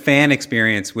 and the fan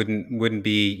experience wouldn't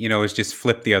be, you know, it's just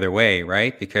flipped the other way,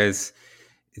 right? Because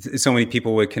so many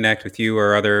people would connect with you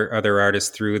or other artists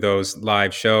through those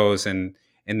live shows, and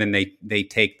then they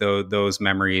take those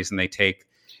memories and they take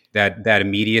that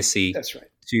immediacy. That's right.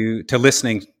 To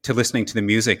listening to the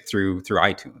music through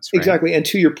iTunes. Right? Exactly, and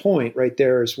to your point, right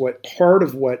there is what part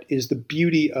of what is the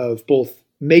beauty of both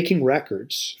making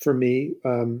records for me,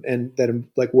 and that I'm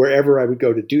like wherever I would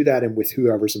go to do that, and with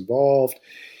whoever's involved.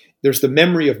 There's the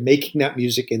memory of making that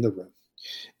music in the room.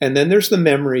 And then there's the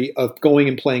memory of going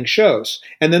and playing shows.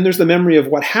 And then there's the memory of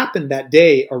what happened that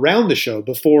day around the show,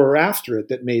 before or after it,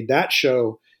 that made that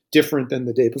show different than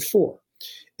the day before.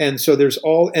 And so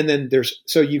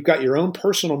so you've got your own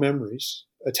personal memories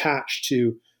attached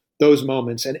to those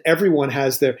moments, and everyone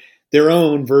has their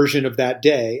own version of that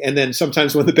day. And then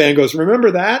sometimes when the band goes,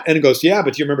 remember that? And it goes, yeah,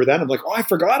 but do you remember that? And I'm like, oh, I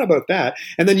forgot about that.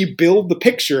 And then you build the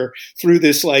picture through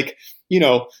this, like, you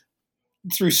know,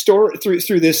 through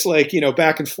this, like, you know,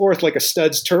 back and forth, like a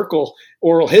Studs Terkel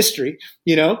oral history,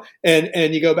 you know,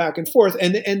 and you go back and forth.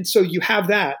 And so you have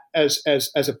that as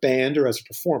a band or as a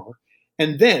performer.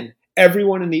 And then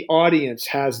everyone in the audience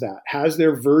has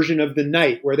their version of the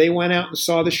night where they went out and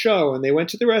saw the show, and they went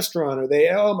to the restaurant, or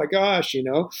oh my gosh, you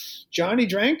know, Johnny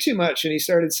drank too much and he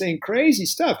started saying crazy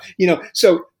stuff, you know.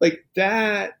 So like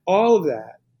that, all of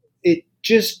that, it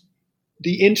just,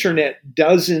 the internet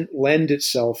doesn't lend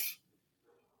itself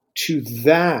to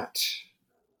that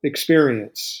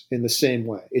experience in the same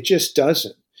way. It just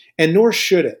doesn't. And nor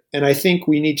should it. And I think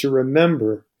we need to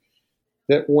remember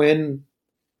that when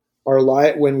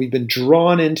we've been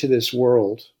drawn into this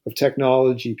world of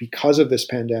technology because of this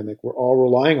pandemic, we're all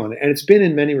relying on it. And it's been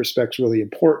in many respects really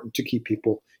important to keep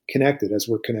people connected, as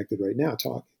we're connected right now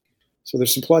talking. So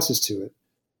there's some pluses to it.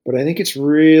 But I think it's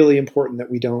really important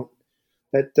that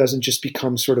that doesn't just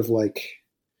become sort of like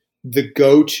the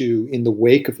go-to in the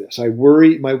wake of this. I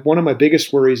worry, one of my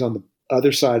biggest worries on the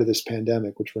other side of this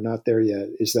pandemic, which we're not there yet,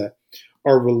 is that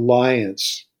our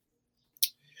reliance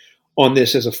on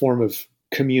this as a form of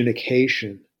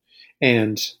communication,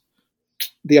 and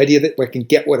the idea that I can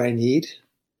get what I need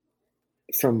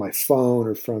from my phone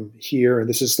or from here, and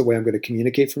this is the way I'm going to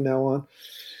communicate from now on,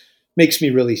 makes me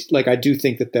really, like, I do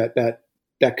think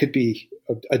that could be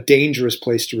a dangerous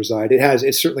place to reside.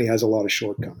 It certainly has a lot of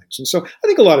shortcomings. And so I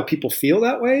think a lot of people feel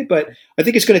that way, but I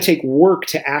think it's going to take work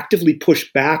to actively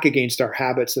push back against our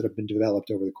habits that have been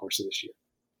developed over the course of this year.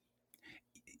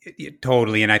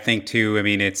 Totally. And I think too, I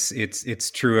mean,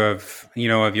 it's true of, you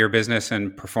know, of your business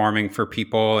and performing for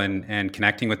people and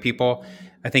connecting with people.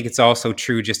 I think it's also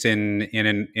true just in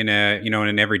a, you know, in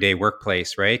an everyday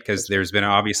workplace, right? Because there's been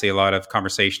obviously a lot of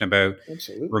conversation about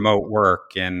remote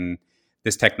work and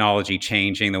this technology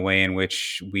changing the way in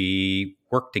which we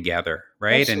work together,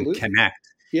 right? Absolutely. And connect.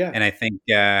 Yeah. And I think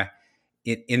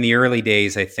in the early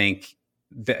days, I think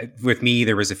with me,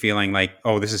 there was a feeling like,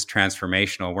 oh, this is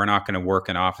transformational. We're not going to work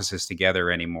in offices together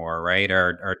anymore, right?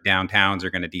 Our downtowns are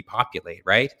going to depopulate,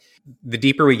 right? The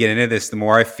deeper we get into this, the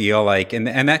more I feel like, and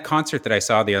that concert that I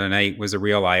saw the other night was a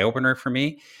real eye opener for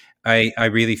me. I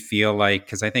really feel like,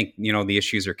 because I think, you know, the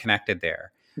issues are connected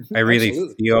there. I really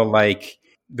Absolutely. Feel like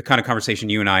the kind of conversation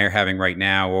you and I are having right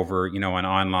now over, you know, an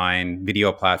online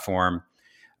video platform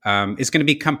is going to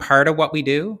become part of what we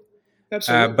do.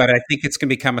 Absolutely. But I think it's going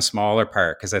to become a smaller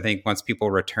part, because I think once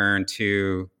people return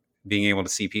to being able to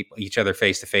see each other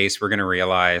face to face, we're going to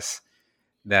realize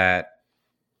that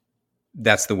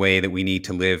that's the way that we need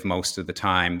to live most of the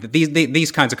time.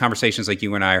 These kinds of conversations like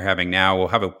you and I are having now will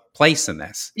have a place in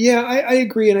this. Yeah, I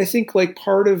agree. And I think like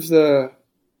part of the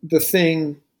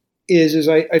thing is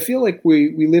I feel like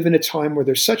we live in a time where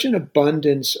there's such an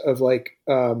abundance of like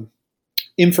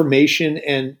information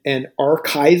and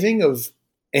archiving of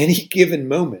any given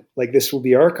moment. Like this will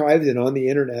be archived and on the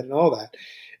internet and all that.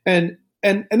 And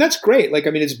that's great. Like, I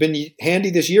mean, it's been handy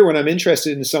this year when I'm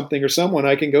interested in something or someone,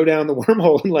 I can go down the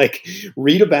wormhole and like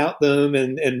read about them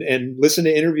and listen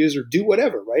to interviews or do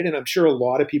whatever. Right. And I'm sure a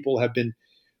lot of people have been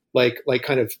like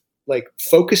kind of like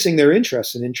focusing their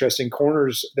interests in interesting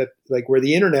corners that like where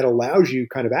the internet allows you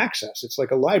kind of access. It's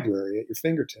like a library at your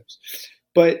fingertips.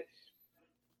 But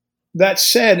that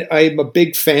said, I'm a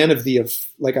big fan of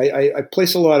I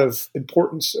place a lot of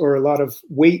importance or a lot of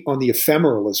weight on the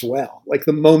ephemeral as well. Like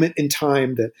the moment in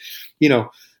time that,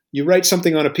 you write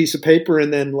something on a piece of paper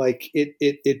and then like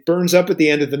it burns up at the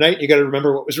end of the night and you got to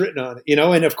remember what was written on it,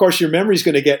 and of course your memory is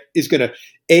going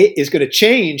to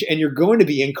change and you're going to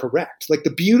be incorrect. Like the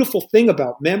beautiful thing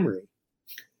about memory,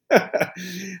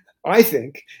 I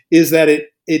think, is that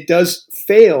it does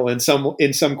fail in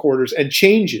some quarters and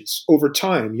changes over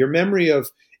time. Your memory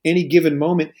of any given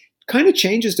moment kind of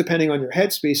changes depending on your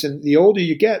headspace, and the older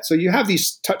you get. So you have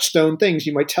these touchstone things.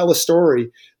 You might tell a story,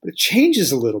 but it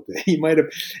changes a little bit. You might have,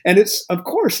 and it's of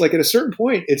course like at a certain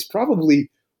point, it's probably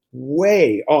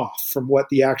way off from what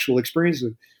the actual experience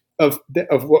of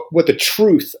what the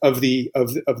truth of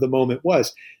the moment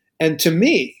was. And to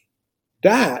me,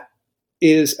 that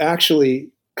is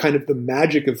actually kind of the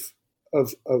magic of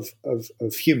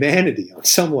humanity on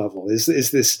some level.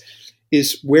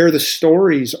 Is where the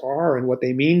stories are and what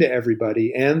they mean to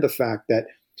everybody, and the fact that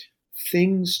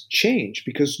things change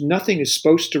because nothing is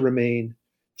supposed to remain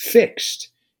fixed.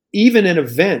 Even an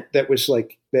event that was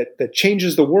like that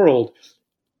changes the world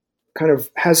kind of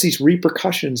has these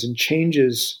repercussions and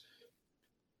changes,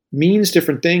 means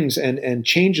different things and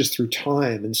changes through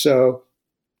time. And so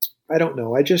I don't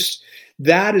know.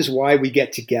 That is why we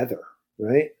get together,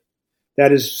 right?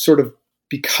 That is sort of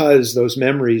because those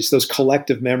memories, those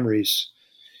collective memories,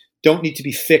 don't need to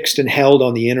be fixed and held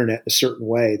on the internet in a certain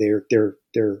way.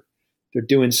 They're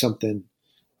doing something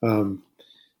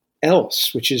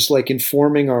else, which is like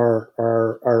informing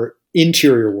our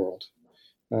interior world.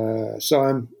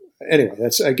 I'm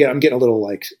getting a little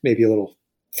like maybe a little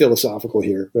philosophical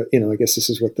here, but I guess this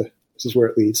is where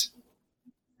it leads.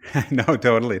 No,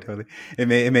 totally.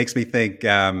 It makes me think.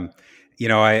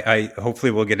 I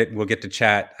hopefully we'll get to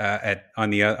chat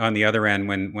on the other end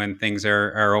when things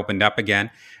are opened up again,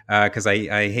 because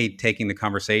I hate taking the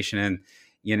conversation and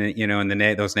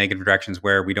in those negative directions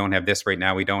where we don't have this right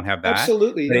now, we don't have that.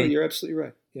 Absolutely, no, you're absolutely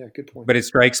right. Yeah, good point. But it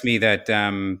strikes me that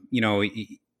and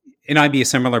I'd be a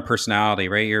similar personality,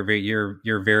 right?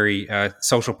 You're very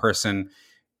social person.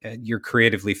 You're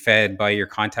creatively fed by your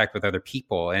contact with other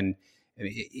people, and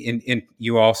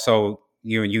you also.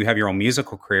 You have your own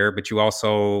musical career, but you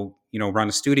also, run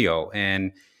a studio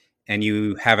and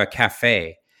you have a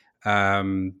cafe.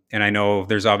 And I know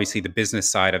there's obviously the business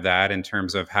side of that in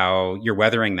terms of how you're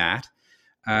weathering that.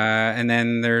 And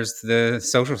then there's the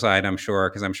social side, I'm sure,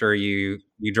 because I'm sure you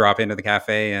drop into the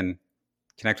cafe and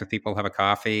connect with people, have a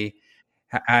coffee.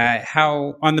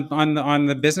 How on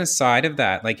the business side of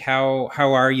that, like how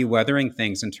are you weathering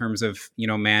things in terms of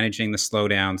managing the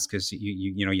slowdowns, because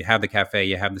you have the cafe,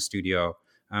 you have the studio,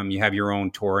 you have your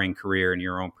own touring career and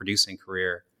your own producing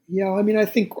career. Yeah, I mean, I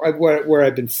think where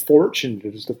I've been fortunate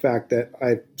is the fact that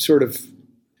I sort of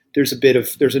there's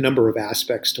a number of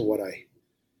aspects to what I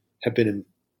have been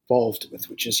involved with,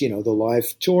 which is the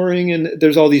live touring, and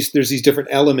there's these different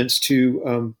elements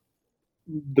to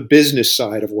the business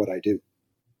side of what I do.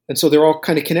 And so they're all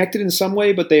kind of connected in some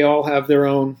way, but they all have their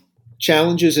own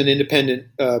challenges and independent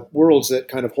worlds that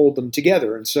kind of hold them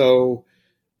together. And so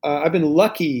I've been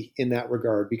lucky in that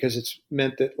regard because it's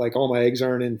meant that like all my eggs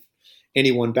aren't in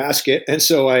any one basket. And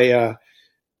so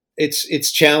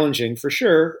it's challenging for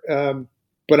sure.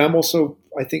 But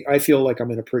I feel like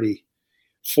I'm in a pretty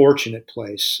fortunate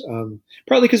place.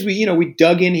 Probably because we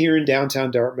dug in here in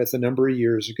downtown Dartmouth a number of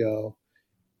years ago.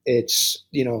 It's,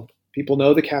 people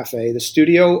know the cafe. The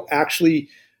studio actually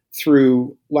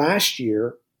through last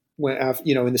year,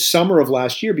 in the summer of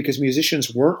last year, because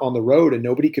musicians weren't on the road and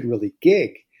nobody could really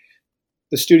gig,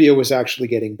 the studio was actually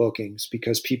getting bookings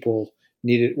because people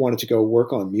wanted to go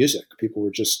work on music. People were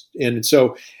just in.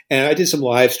 And I did some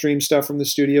live stream stuff from the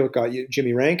studio. It got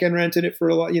Jimmy Rankin rented it for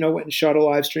a lot, went and shot a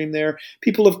live stream there.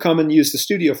 People have come and used the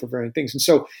studio for varying things. And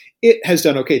so it has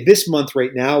done okay. This month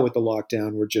right now with the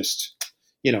lockdown, we're just,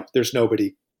 there's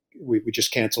nobody. We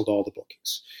just canceled all the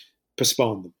bookings,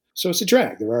 postponed them. So it's a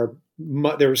drag. There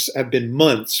have been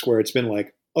months where it's been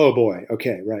like, oh boy,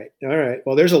 okay, right, all right.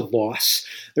 Well, there's a loss.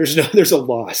 There's a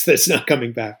loss that's not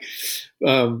coming back.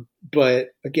 But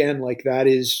again, like that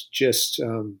is just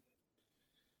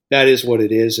that is what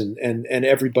it is, and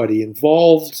everybody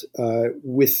involved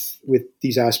with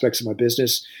these aspects of my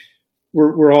business,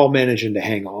 we're all managing to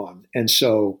hang on, and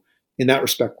so in that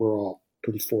respect, we're all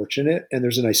pretty fortunate, and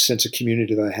there's a nice sense of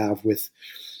community that I have with,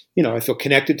 I feel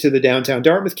connected to the downtown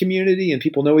Dartmouth community, and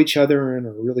people know each other and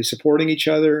are really supporting each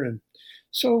other, and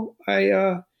so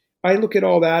I look at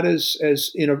all that as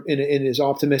in as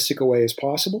optimistic a way as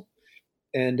possible.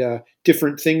 And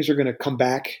different things are going to come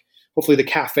back. Hopefully the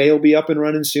cafe will be up and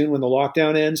running soon when the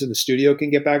lockdown ends and the studio can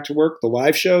get back to work. The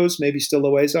live shows maybe still a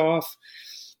ways off,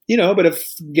 but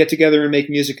if we get together and make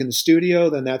music in the studio,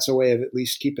 then that's a way of at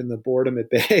least keeping the boredom at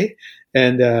bay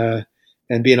and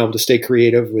being able to stay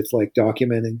creative with like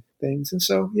documenting things. And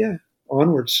so, yeah,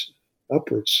 onwards,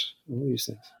 upwards, all these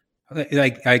things.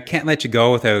 Like, I can't let you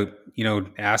go without,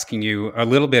 asking you a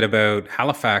little bit about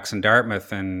Halifax and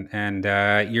Dartmouth and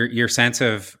your sense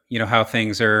of, how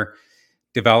things are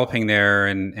developing there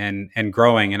and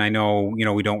growing. And I know,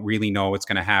 we don't really know what's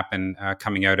going to happen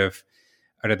coming out of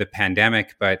the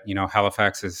pandemic, but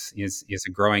Halifax is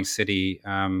a growing city,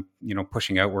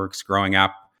 pushing outwards, growing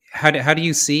up. How do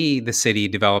you see the city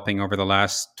developing over the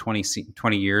last 20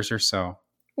 years or so?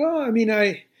 Well, I mean,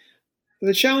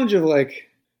 the challenge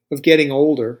of getting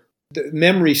older, the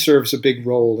memory serves a big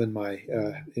role in my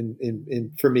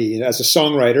in for me as a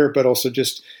songwriter, but also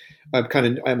just I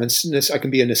can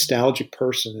be a nostalgic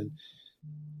person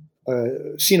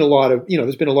and seen a lot of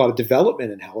there's been a lot of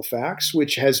development in Halifax,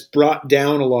 which has brought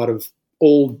down a lot of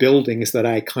old buildings that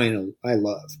I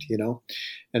loved,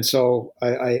 and so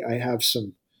I have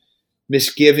some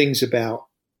misgivings about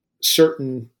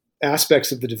certain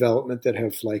aspects of the development that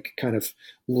have kind of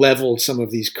leveled some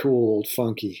of these cool old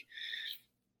funky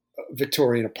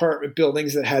Victorian apartment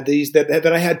buildings that had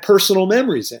that I had personal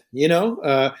memories in,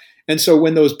 and so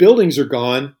when those buildings are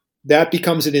gone, that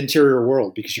becomes an interior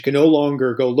world because you can no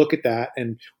longer go look at that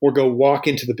or go walk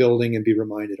into the building and be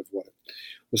reminded of what it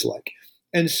was like.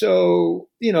 And so,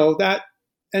 that,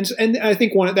 and I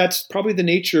think that's probably the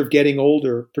nature of getting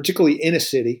older, particularly in a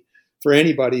city for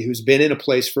anybody who's been in a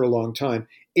place for a long time.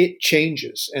 It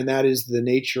changes. And that is the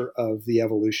nature of the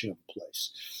evolution of a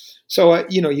place. So,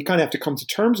 you kind of have to come to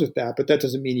terms with that, but that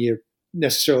doesn't mean you're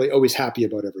necessarily always happy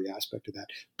about every aspect of that.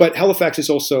 But Halifax is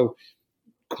also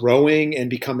growing and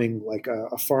becoming like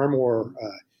a far more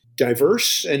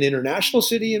diverse and international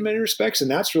city in many respects. And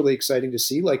that's really exciting to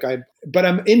see. But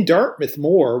I'm in Dartmouth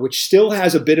more, which still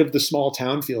has a bit of the small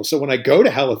town feel. So when I go to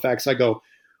Halifax, I go,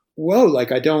 whoa,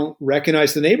 I don't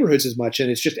recognize the neighborhoods as much. And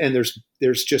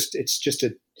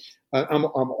I'm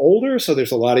older, so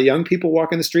there's a lot of young people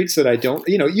walking the streets that I don't,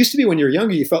 it used to be when you were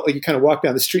younger, you felt like you kind of walked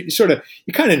down the street,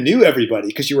 you kind of knew everybody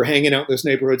because you were hanging out in those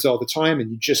neighborhoods all the time and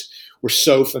you just were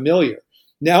so familiar.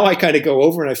 Now I kind of go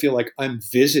over and I feel like I'm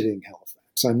visiting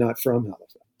Halifax. I'm not from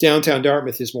Halifax. Downtown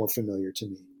Dartmouth is more familiar to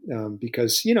me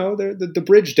because, the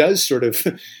bridge does sort of,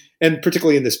 and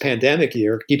particularly in this pandemic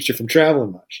year, keeps you from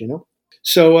traveling much,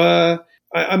 So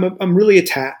I'm really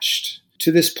attached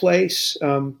to this place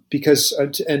because,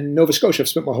 and Nova Scotia, I've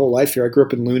spent my whole life here. I grew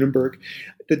up in Lunenburg.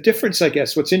 The difference, I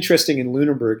guess, what's interesting in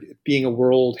Lunenburg being a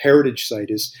World Heritage Site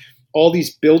is all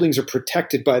these buildings are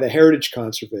protected by the Heritage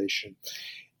Conservation.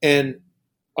 And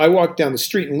I walk down the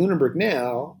street in Lunenburg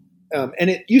now, and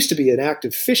it used to be an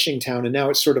active fishing town, and now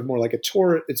it's sort of more like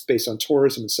it's based on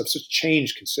tourism and stuff, so it's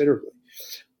changed considerably.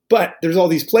 But there's all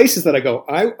these places that I go,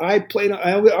 I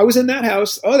was in that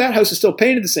house. Oh, that house is still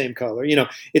painted the same color.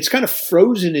 It's kind of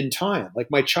frozen in time.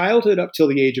 Like my childhood up till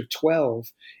the age of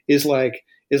 12 is like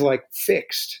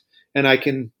fixed. And I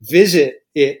can visit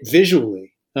it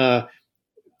visually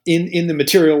in the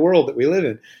material world that we live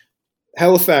in.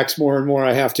 Halifax, more and more,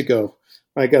 I got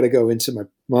to go into my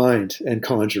mind and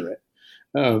conjure it.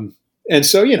 And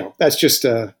so, that's just,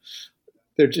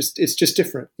 it's just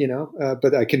different,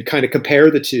 but I can kind of compare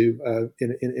the two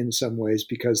in some ways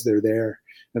because they're there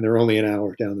and they're only an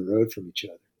hour down the road from each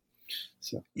other.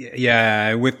 So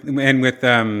yeah,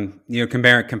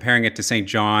 comparing it to St.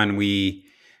 John, we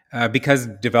because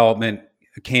development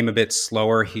came a bit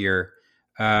slower here,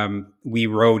 we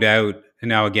rode out. And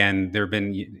now again, there have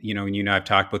been I've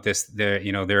talked about this. There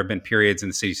have been periods in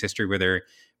the city's history where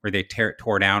they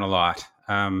tore down a lot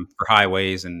for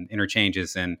highways and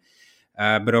interchanges and.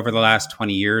 But over the last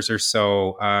 20 years or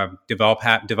so,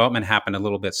 development happened a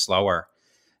little bit slower.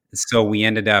 So we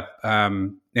ended up,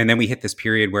 and then we hit this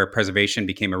period where preservation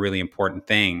became a really important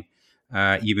thing,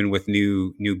 even with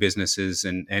new businesses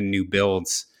and new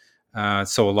builds.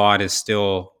 So a lot is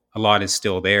still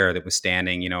there that was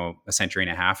standing, a century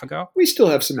and a half ago. We still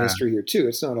have some history here too.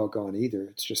 It's not all gone either.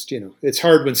 It's just, it's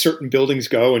hard when certain buildings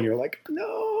go and you're like,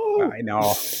 no. I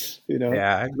know.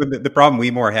 Yeah. The problem we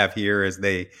more have here is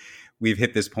we've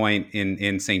hit this point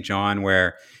in St. John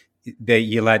where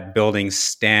you let buildings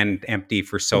stand empty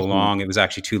for so long, it was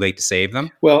actually too late to save them.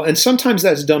 Well, and sometimes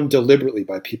that's done deliberately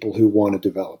by people who want to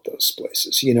develop those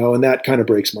places, and that kind of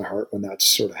breaks my heart when that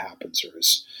sort of happens or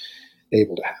is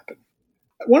able to happen.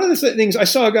 One of the things I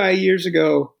saw a guy years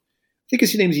ago think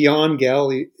his name's Jan Gell.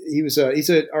 He's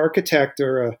an architect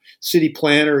or a city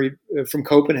planner from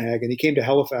Copenhagen. He came to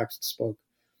Halifax and spoke.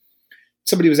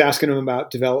 Somebody was asking him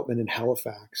about development in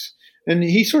Halifax, and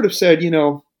he sort of said,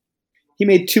 he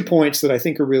made 2 points that I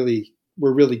think were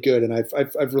really good, and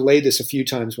I've relayed this a few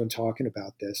times when talking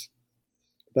about this.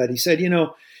 But he said,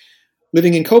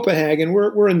 living in Copenhagen,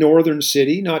 we're a northern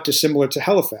city, not dissimilar to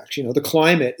Halifax. The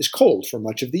climate is cold for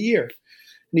much of the year.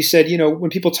 And he said, when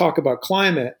people talk about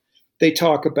climate, they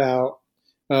talk about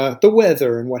the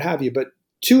weather and what have you. But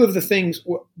two of the things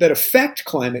that affect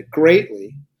climate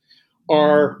greatly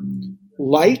are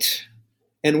light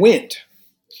and wind.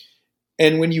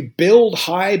 And when you build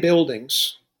high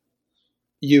buildings,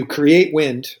 you create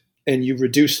wind and you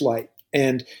reduce light.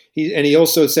 And he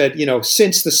also said,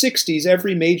 since the 60s,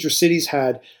 every major city's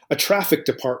had a traffic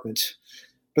department,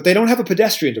 but they don't have a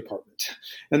pedestrian department.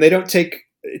 And they don't take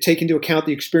into account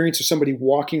the experience of somebody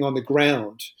walking on the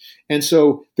ground. And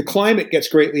so the climate gets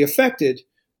greatly affected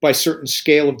by certain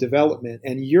scale of development.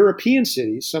 And European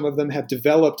cities, some of them have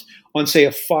developed on, say,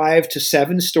 a 5 to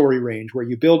 7 story range where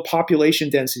you build population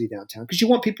density downtown because you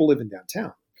want people living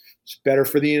downtown. It's better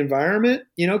for the environment,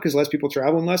 because less people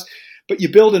travel and less. But you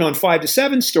build it on 5 to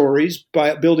 7 stories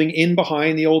by building in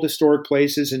behind the old historic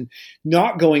places and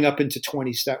not going up into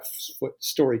 20-foot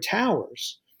story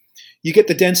towers. You get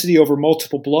the density over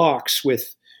multiple blocks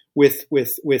with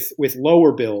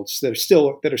lower builds that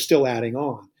are still adding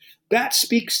on. That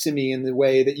speaks to me in the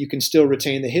way that you can still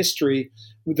retain the history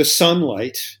with the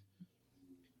sunlight,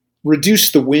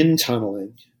 reduce the wind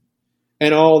tunneling,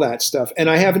 and all that stuff. And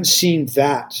I haven't seen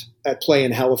that at play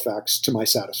in Halifax to my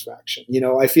satisfaction.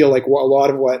 I feel like a lot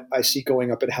of what I see going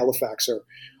up at Halifax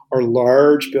are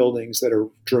large buildings that are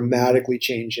dramatically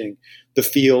changing the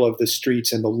feel of the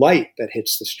streets and the light that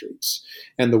hits the streets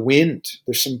and the wind.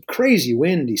 There's some crazy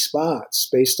windy spots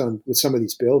with some of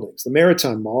these buildings. The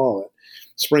Maritime Mall at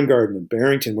Spring Garden in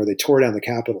Barrington, where they tore down the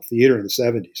Capitol Theater in the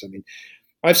 70s. I mean,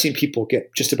 I've seen people get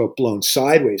just about blown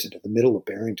sideways into the middle of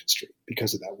Barrington Street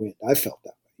because of that wind. I felt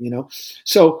that way,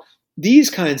 So these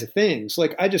kinds of things,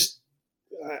 like I don't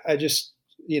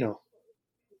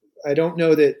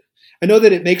know that. I know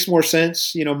that it makes more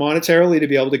sense, monetarily to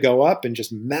be able to go up and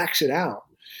just max it out.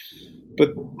 But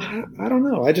I don't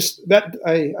know.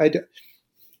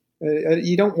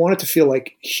 You don't want it to feel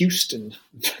like Houston.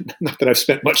 Not that I've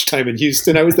spent much time in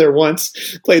Houston. I was there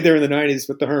once, played there in the 90s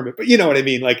with the Hermit. But you know what I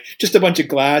mean? Like just a bunch of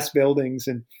glass buildings.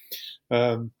 And,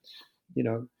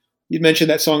 you'd mentioned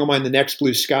that song of mine, The Next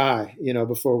Blue Sky,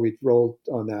 before we rolled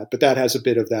on that. But that has a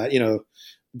bit of that,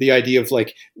 the idea of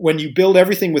like when you build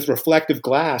everything with reflective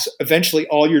glass, eventually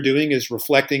all you're doing is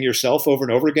reflecting yourself over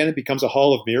and over again. It becomes a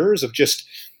hall of mirrors of just,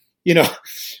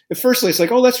 at first it's like,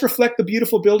 oh, let's reflect the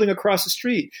beautiful building across the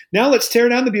street. Now let's tear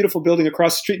down the beautiful building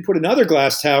across the street and put another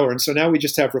glass tower. And so now we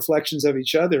just have reflections of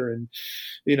each other and,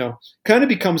 kind of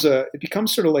becomes sort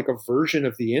of like a version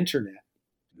of the internet.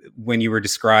 When you were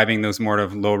describing those more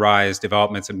of low-rise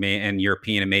developments and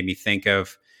European, it made me think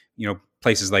of,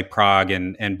 places like Prague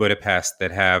and Budapest that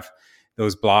have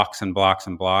those blocks and blocks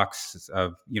and blocks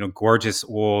of, gorgeous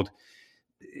old,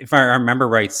 if I remember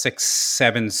right,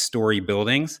 6-7 story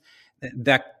buildings.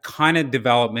 That kind of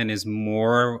development is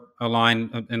more in line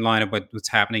of what's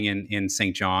happening in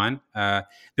St. John.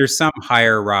 There's some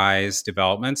higher rise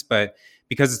developments, but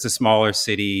because it's a smaller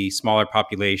city, smaller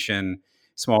population,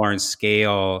 smaller in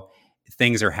scale,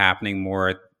 things are happening more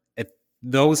at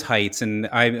those heights. And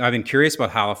I've been curious about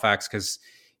Halifax because,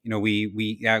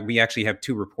 we actually have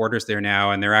 2 reporters there now,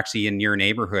 and they're actually in your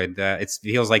neighborhood. It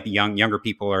feels like the younger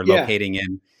people are locating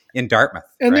in Dartmouth.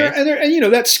 And right?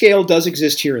 That scale does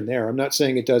exist here and there. I'm not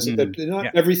saying it doesn't, but not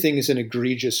everything is an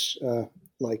egregious,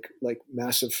 like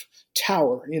massive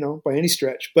tower, by any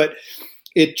stretch. But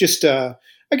it just, I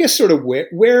guess, sort of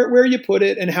where you put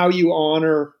it and how you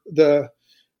honor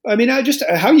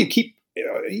how you keep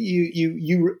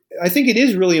I think it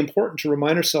is really important to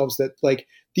remind ourselves that like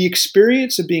the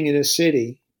experience of being in a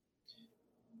city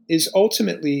is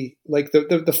ultimately like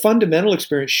the fundamental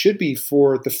experience should be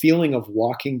for the feeling of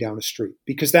walking down a street,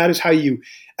 because that is how you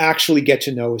actually get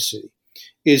to know a city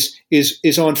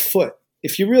is on foot.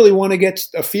 If you really want to get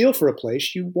a feel for a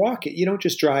place, you walk it. You don't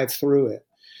just drive through it.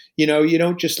 You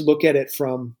don't just look at it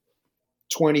from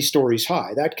 20 stories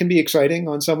high. That can be exciting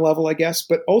on some level, I guess,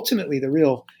 but ultimately the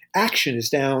real action is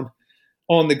down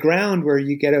on the ground where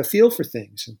you get a feel for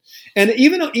things. And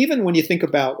even when you think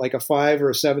about like a 5 or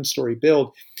a 7 story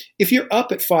build, if you're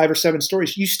up at 5 or 7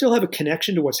 stories, you still have a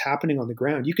connection to what's happening on the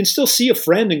ground. You can still see a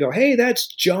friend and go, hey, that's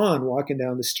John walking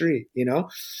down the street,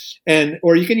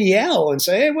 or you can yell and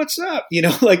say, hey, what's up?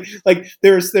 Like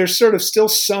there's sort of still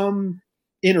some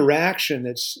interaction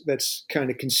that's kind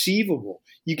of conceivable.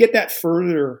 You get that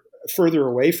further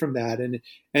away from that, and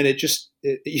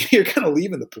you're kind of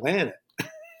leaving the planet.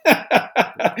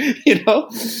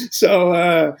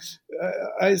 So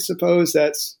I suppose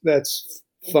that's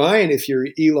fine if you're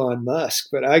Elon Musk,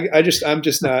 but I'm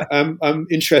just not. I'm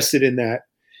interested in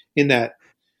that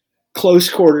close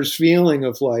quarters feeling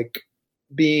of like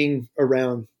being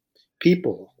around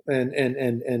people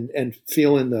and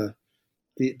feeling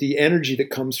the energy that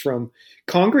comes from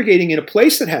congregating in a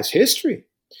place that has history.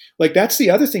 Like that's the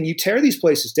other thing. You tear these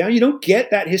places down, you don't get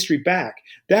that history back.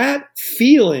 That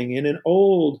feeling in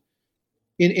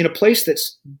in a place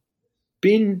that's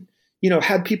been,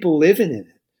 had people living in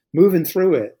it, moving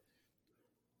through it,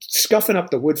 scuffing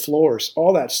up the wood floors,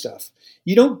 all that stuff.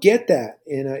 You don't get that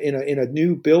in a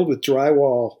new build with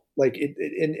drywall. Like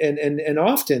and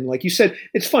often, like you said,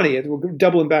 it's funny. We're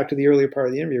doubling back to the earlier part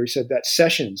of the interview. He said that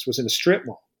Sessions was in a strip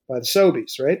mall by the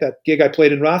Sobeys, right? That gig I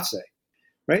played in Rothsay,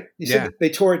 right? You said they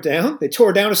tore it down. They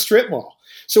tore down a strip mall.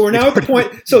 So we're now at the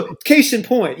point. So case in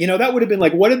point, that would have been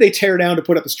like, what did they tear down to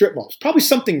put up a strip mall? It's probably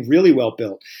something really well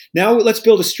built. Now let's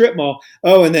build a strip mall.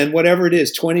 Oh, and then whatever it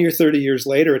is, 20 or 30 years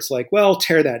later, it's like, well,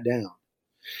 tear that down.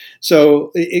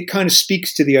 So it kind of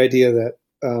speaks to the idea that,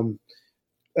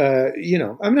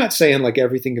 I'm not saying like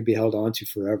everything can be held on to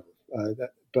forever,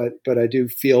 but I do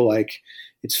feel like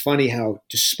it's funny how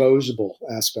disposable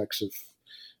aspects of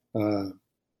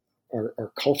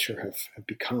our culture have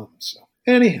become. So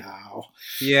anyhow,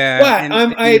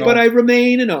 but I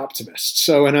remain an optimist.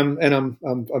 So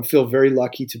I feel very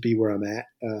lucky to be where I'm at,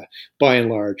 by and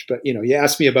large. But you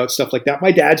asked me about stuff like that.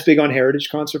 My dad's big on heritage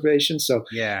conservation, so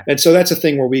and so that's a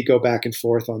thing where we go back and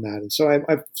forth on that. And so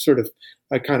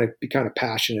I kind of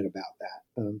passionate about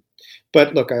that.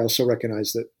 But look, I also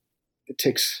recognize that it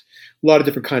takes a lot of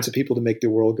different kinds of people to make the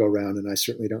world go round, and I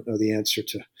certainly don't know the answer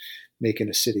to making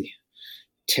a city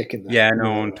tick in that. Yeah,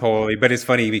 no, totally. But it's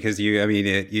funny because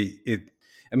in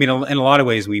a lot of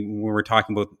ways, when we're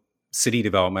talking about city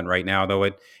development right now, though,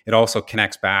 it also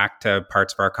connects back to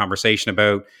parts of our conversation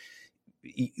about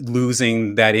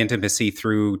losing that intimacy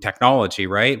through technology,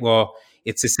 right? Well,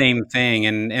 it's the same thing.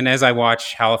 And as I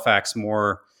watch Halifax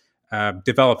more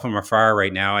develop from afar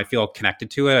right now, I feel connected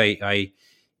to it. I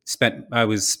spent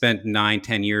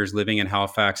 9-10 years living in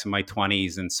Halifax in my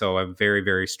 20s, and so I have very,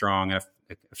 very strong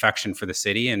affection for the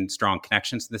city and strong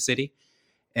connections to the city.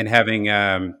 And having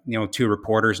two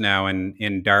reporters now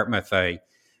in Dartmouth,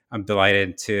 I'm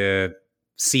delighted to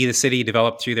see the city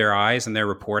develop through their eyes and their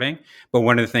reporting. But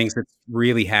one of the things that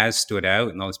really has stood out,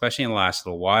 and especially in the last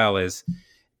little while, is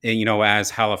as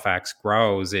Halifax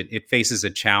grows, it faces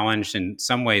a challenge in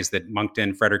some ways that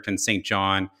Moncton, Fredericton, St.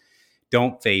 John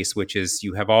don't face, which is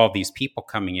you have all these people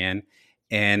coming in,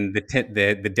 and the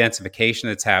densification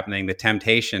that's happening, the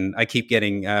temptation. I keep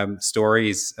getting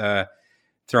stories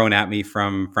thrown at me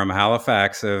from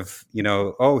Halifax of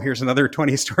here's another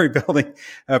 20-story building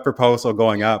proposal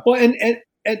going up. Well,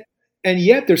 and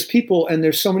yet there's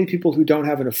so many people who don't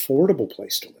have an affordable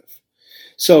place to live.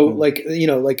 So like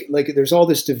there's all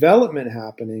this development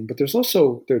happening, but there's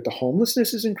also the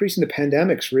homelessness is increasing. The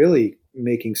pandemic's really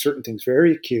making certain things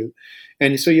very acute,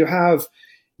 and so you have.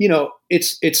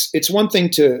 It's one thing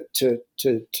to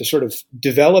sort of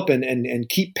develop and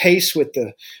keep pace with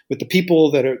the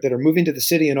people that are moving to the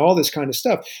city and all this kind of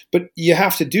stuff, but you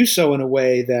have to do so in a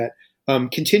way that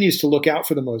continues to look out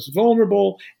for the most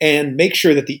vulnerable and make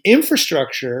sure that the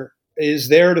infrastructure is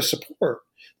there to support.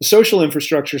 The social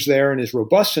infrastructure is there and is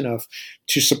robust enough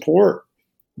to support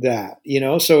that,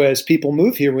 so as people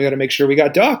move here, we got to make sure we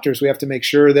got doctors. We have to make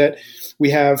sure that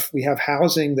we have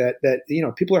housing that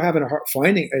people are having a hard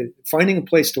finding a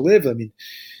place to live. I mean,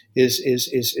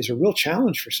 is a real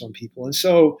challenge for some people. And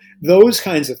so those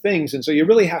kinds of things. And so you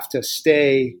really have to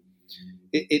stay,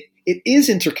 it is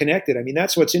interconnected. I mean,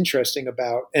 that's what's interesting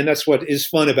about, and that's what is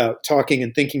fun about talking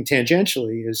and thinking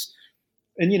tangentially is,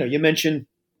 and you mentioned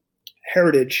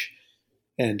heritage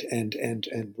and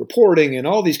reporting and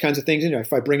all these kinds of things.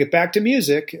 If I bring it back to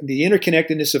music, the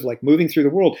interconnectedness of like moving through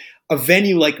the world, a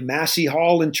venue like Massey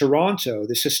Hall in Toronto,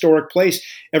 this historic place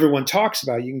everyone talks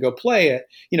about, you can go play it.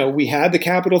 We had the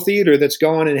Capitol Theatre that's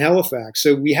gone in Halifax.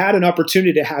 So we had an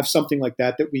opportunity to have something like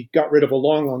that we got rid of a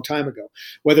long, long time ago.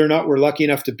 Whether or not we're lucky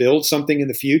enough to build something in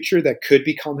the future that could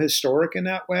become historic in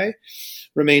that way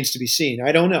remains to be seen.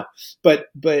 I don't know. But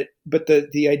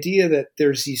the idea that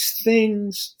there's these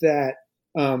things that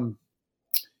are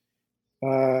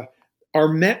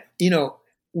met,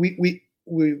 we're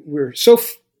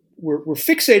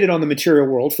fixated on the material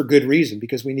world for good reason,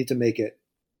 because we need to make it,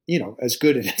 as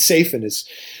good and safe and as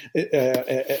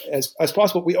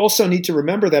possible. We also need to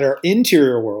remember that our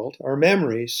interior world, our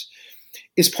memories,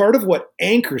 is part of what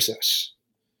anchors us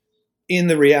in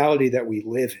the reality that we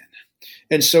live in.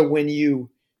 And so when you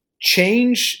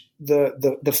change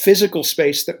the physical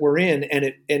space that we're in,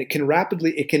 and it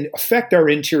can affect our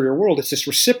interior world. It's this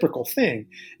reciprocal thing.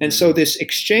 And so this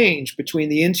exchange between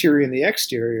the interior and the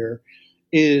exterior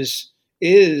is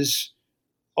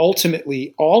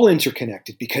ultimately all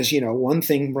interconnected, because, one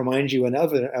thing reminds you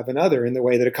of another in the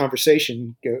way that a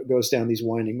conversation goes down these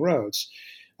winding roads.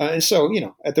 And so,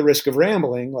 at the risk of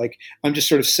rambling, like, I'm just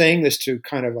sort of saying this to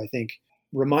kind of, I think,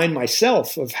 remind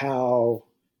myself of how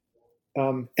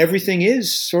everything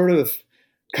is sort of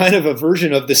kind of a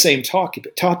version of the same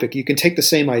topic. You can take the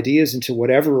same ideas into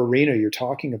whatever arena you're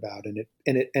talking about, and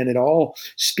it all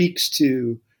speaks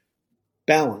to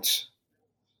balance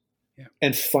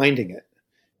and finding it.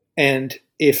 And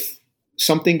if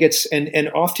something gets,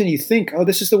 and often you think, oh,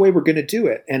 this is the way we're going to do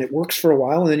it, and it works for a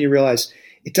while, and then you realize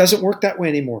it doesn't work that way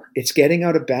anymore. It's getting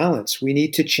out of balance. We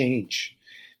need to change.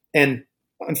 And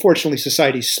unfortunately,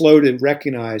 society's slow to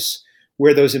recognize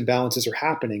where those imbalances are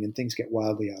happening, and things get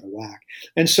wildly out of whack.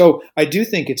 And so I do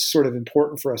think it's sort of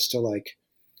important for us to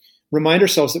remind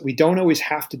ourselves that we don't always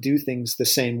have to do things the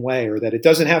same way, or that it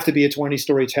doesn't have to be a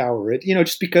 20-story tower,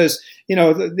 just because,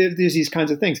 there's these kinds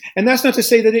of things. And that's not to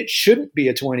say that it shouldn't be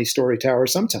a 20-story tower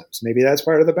sometimes. Maybe that's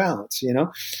part of the balance,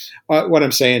 What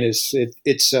I'm saying is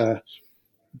it's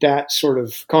that sort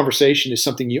of conversation is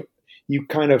something you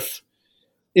kind of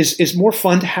is more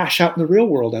fun to hash out in the real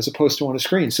world as opposed to on a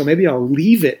screen. So maybe I'll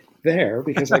leave it there,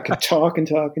 because I could talk and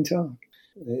talk and talk.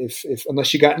 If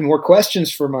unless you got any more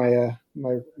questions for my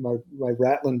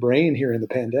rattling brain here in the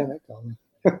pandemic.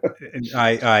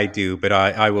 I do, but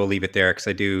I will leave it there, because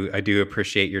I do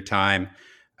appreciate your time,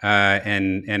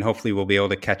 and hopefully we'll be able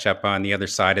to catch up on the other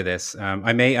side of this.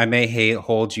 I may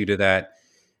hold you to that,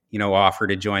 offer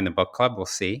to join the book club. We'll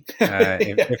see.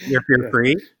 If you're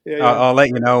free, I'll let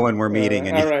you know when we're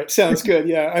meeting. All right. Sounds good.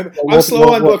 Yeah. I'm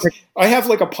slow on books. I have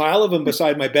a pile of them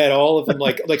beside my bed, all of them,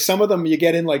 like some of them you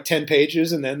get in 10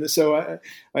 pages. And then, so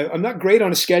I'm not great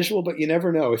on a schedule, but you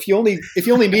never know. If you only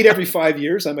meet every 5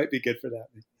 years, I might be good for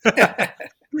that.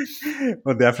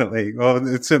 Well, definitely. Well,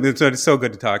 it's so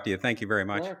good to talk to you. Thank you very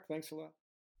much. Mark, thanks a lot.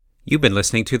 You've been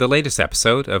listening to the latest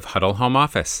episode of Huddle Home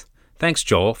Office. Thanks,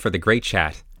 Joel, for the great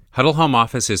chat. Huddle Home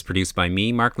Office is produced by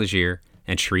me, Mark Legier,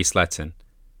 and Cherise Letson.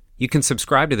 You can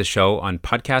subscribe to the show on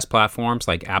podcast platforms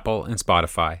like Apple and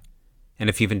Spotify. And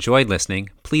if you've enjoyed listening,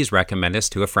 please recommend us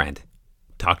to a friend.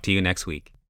 Talk to you next week.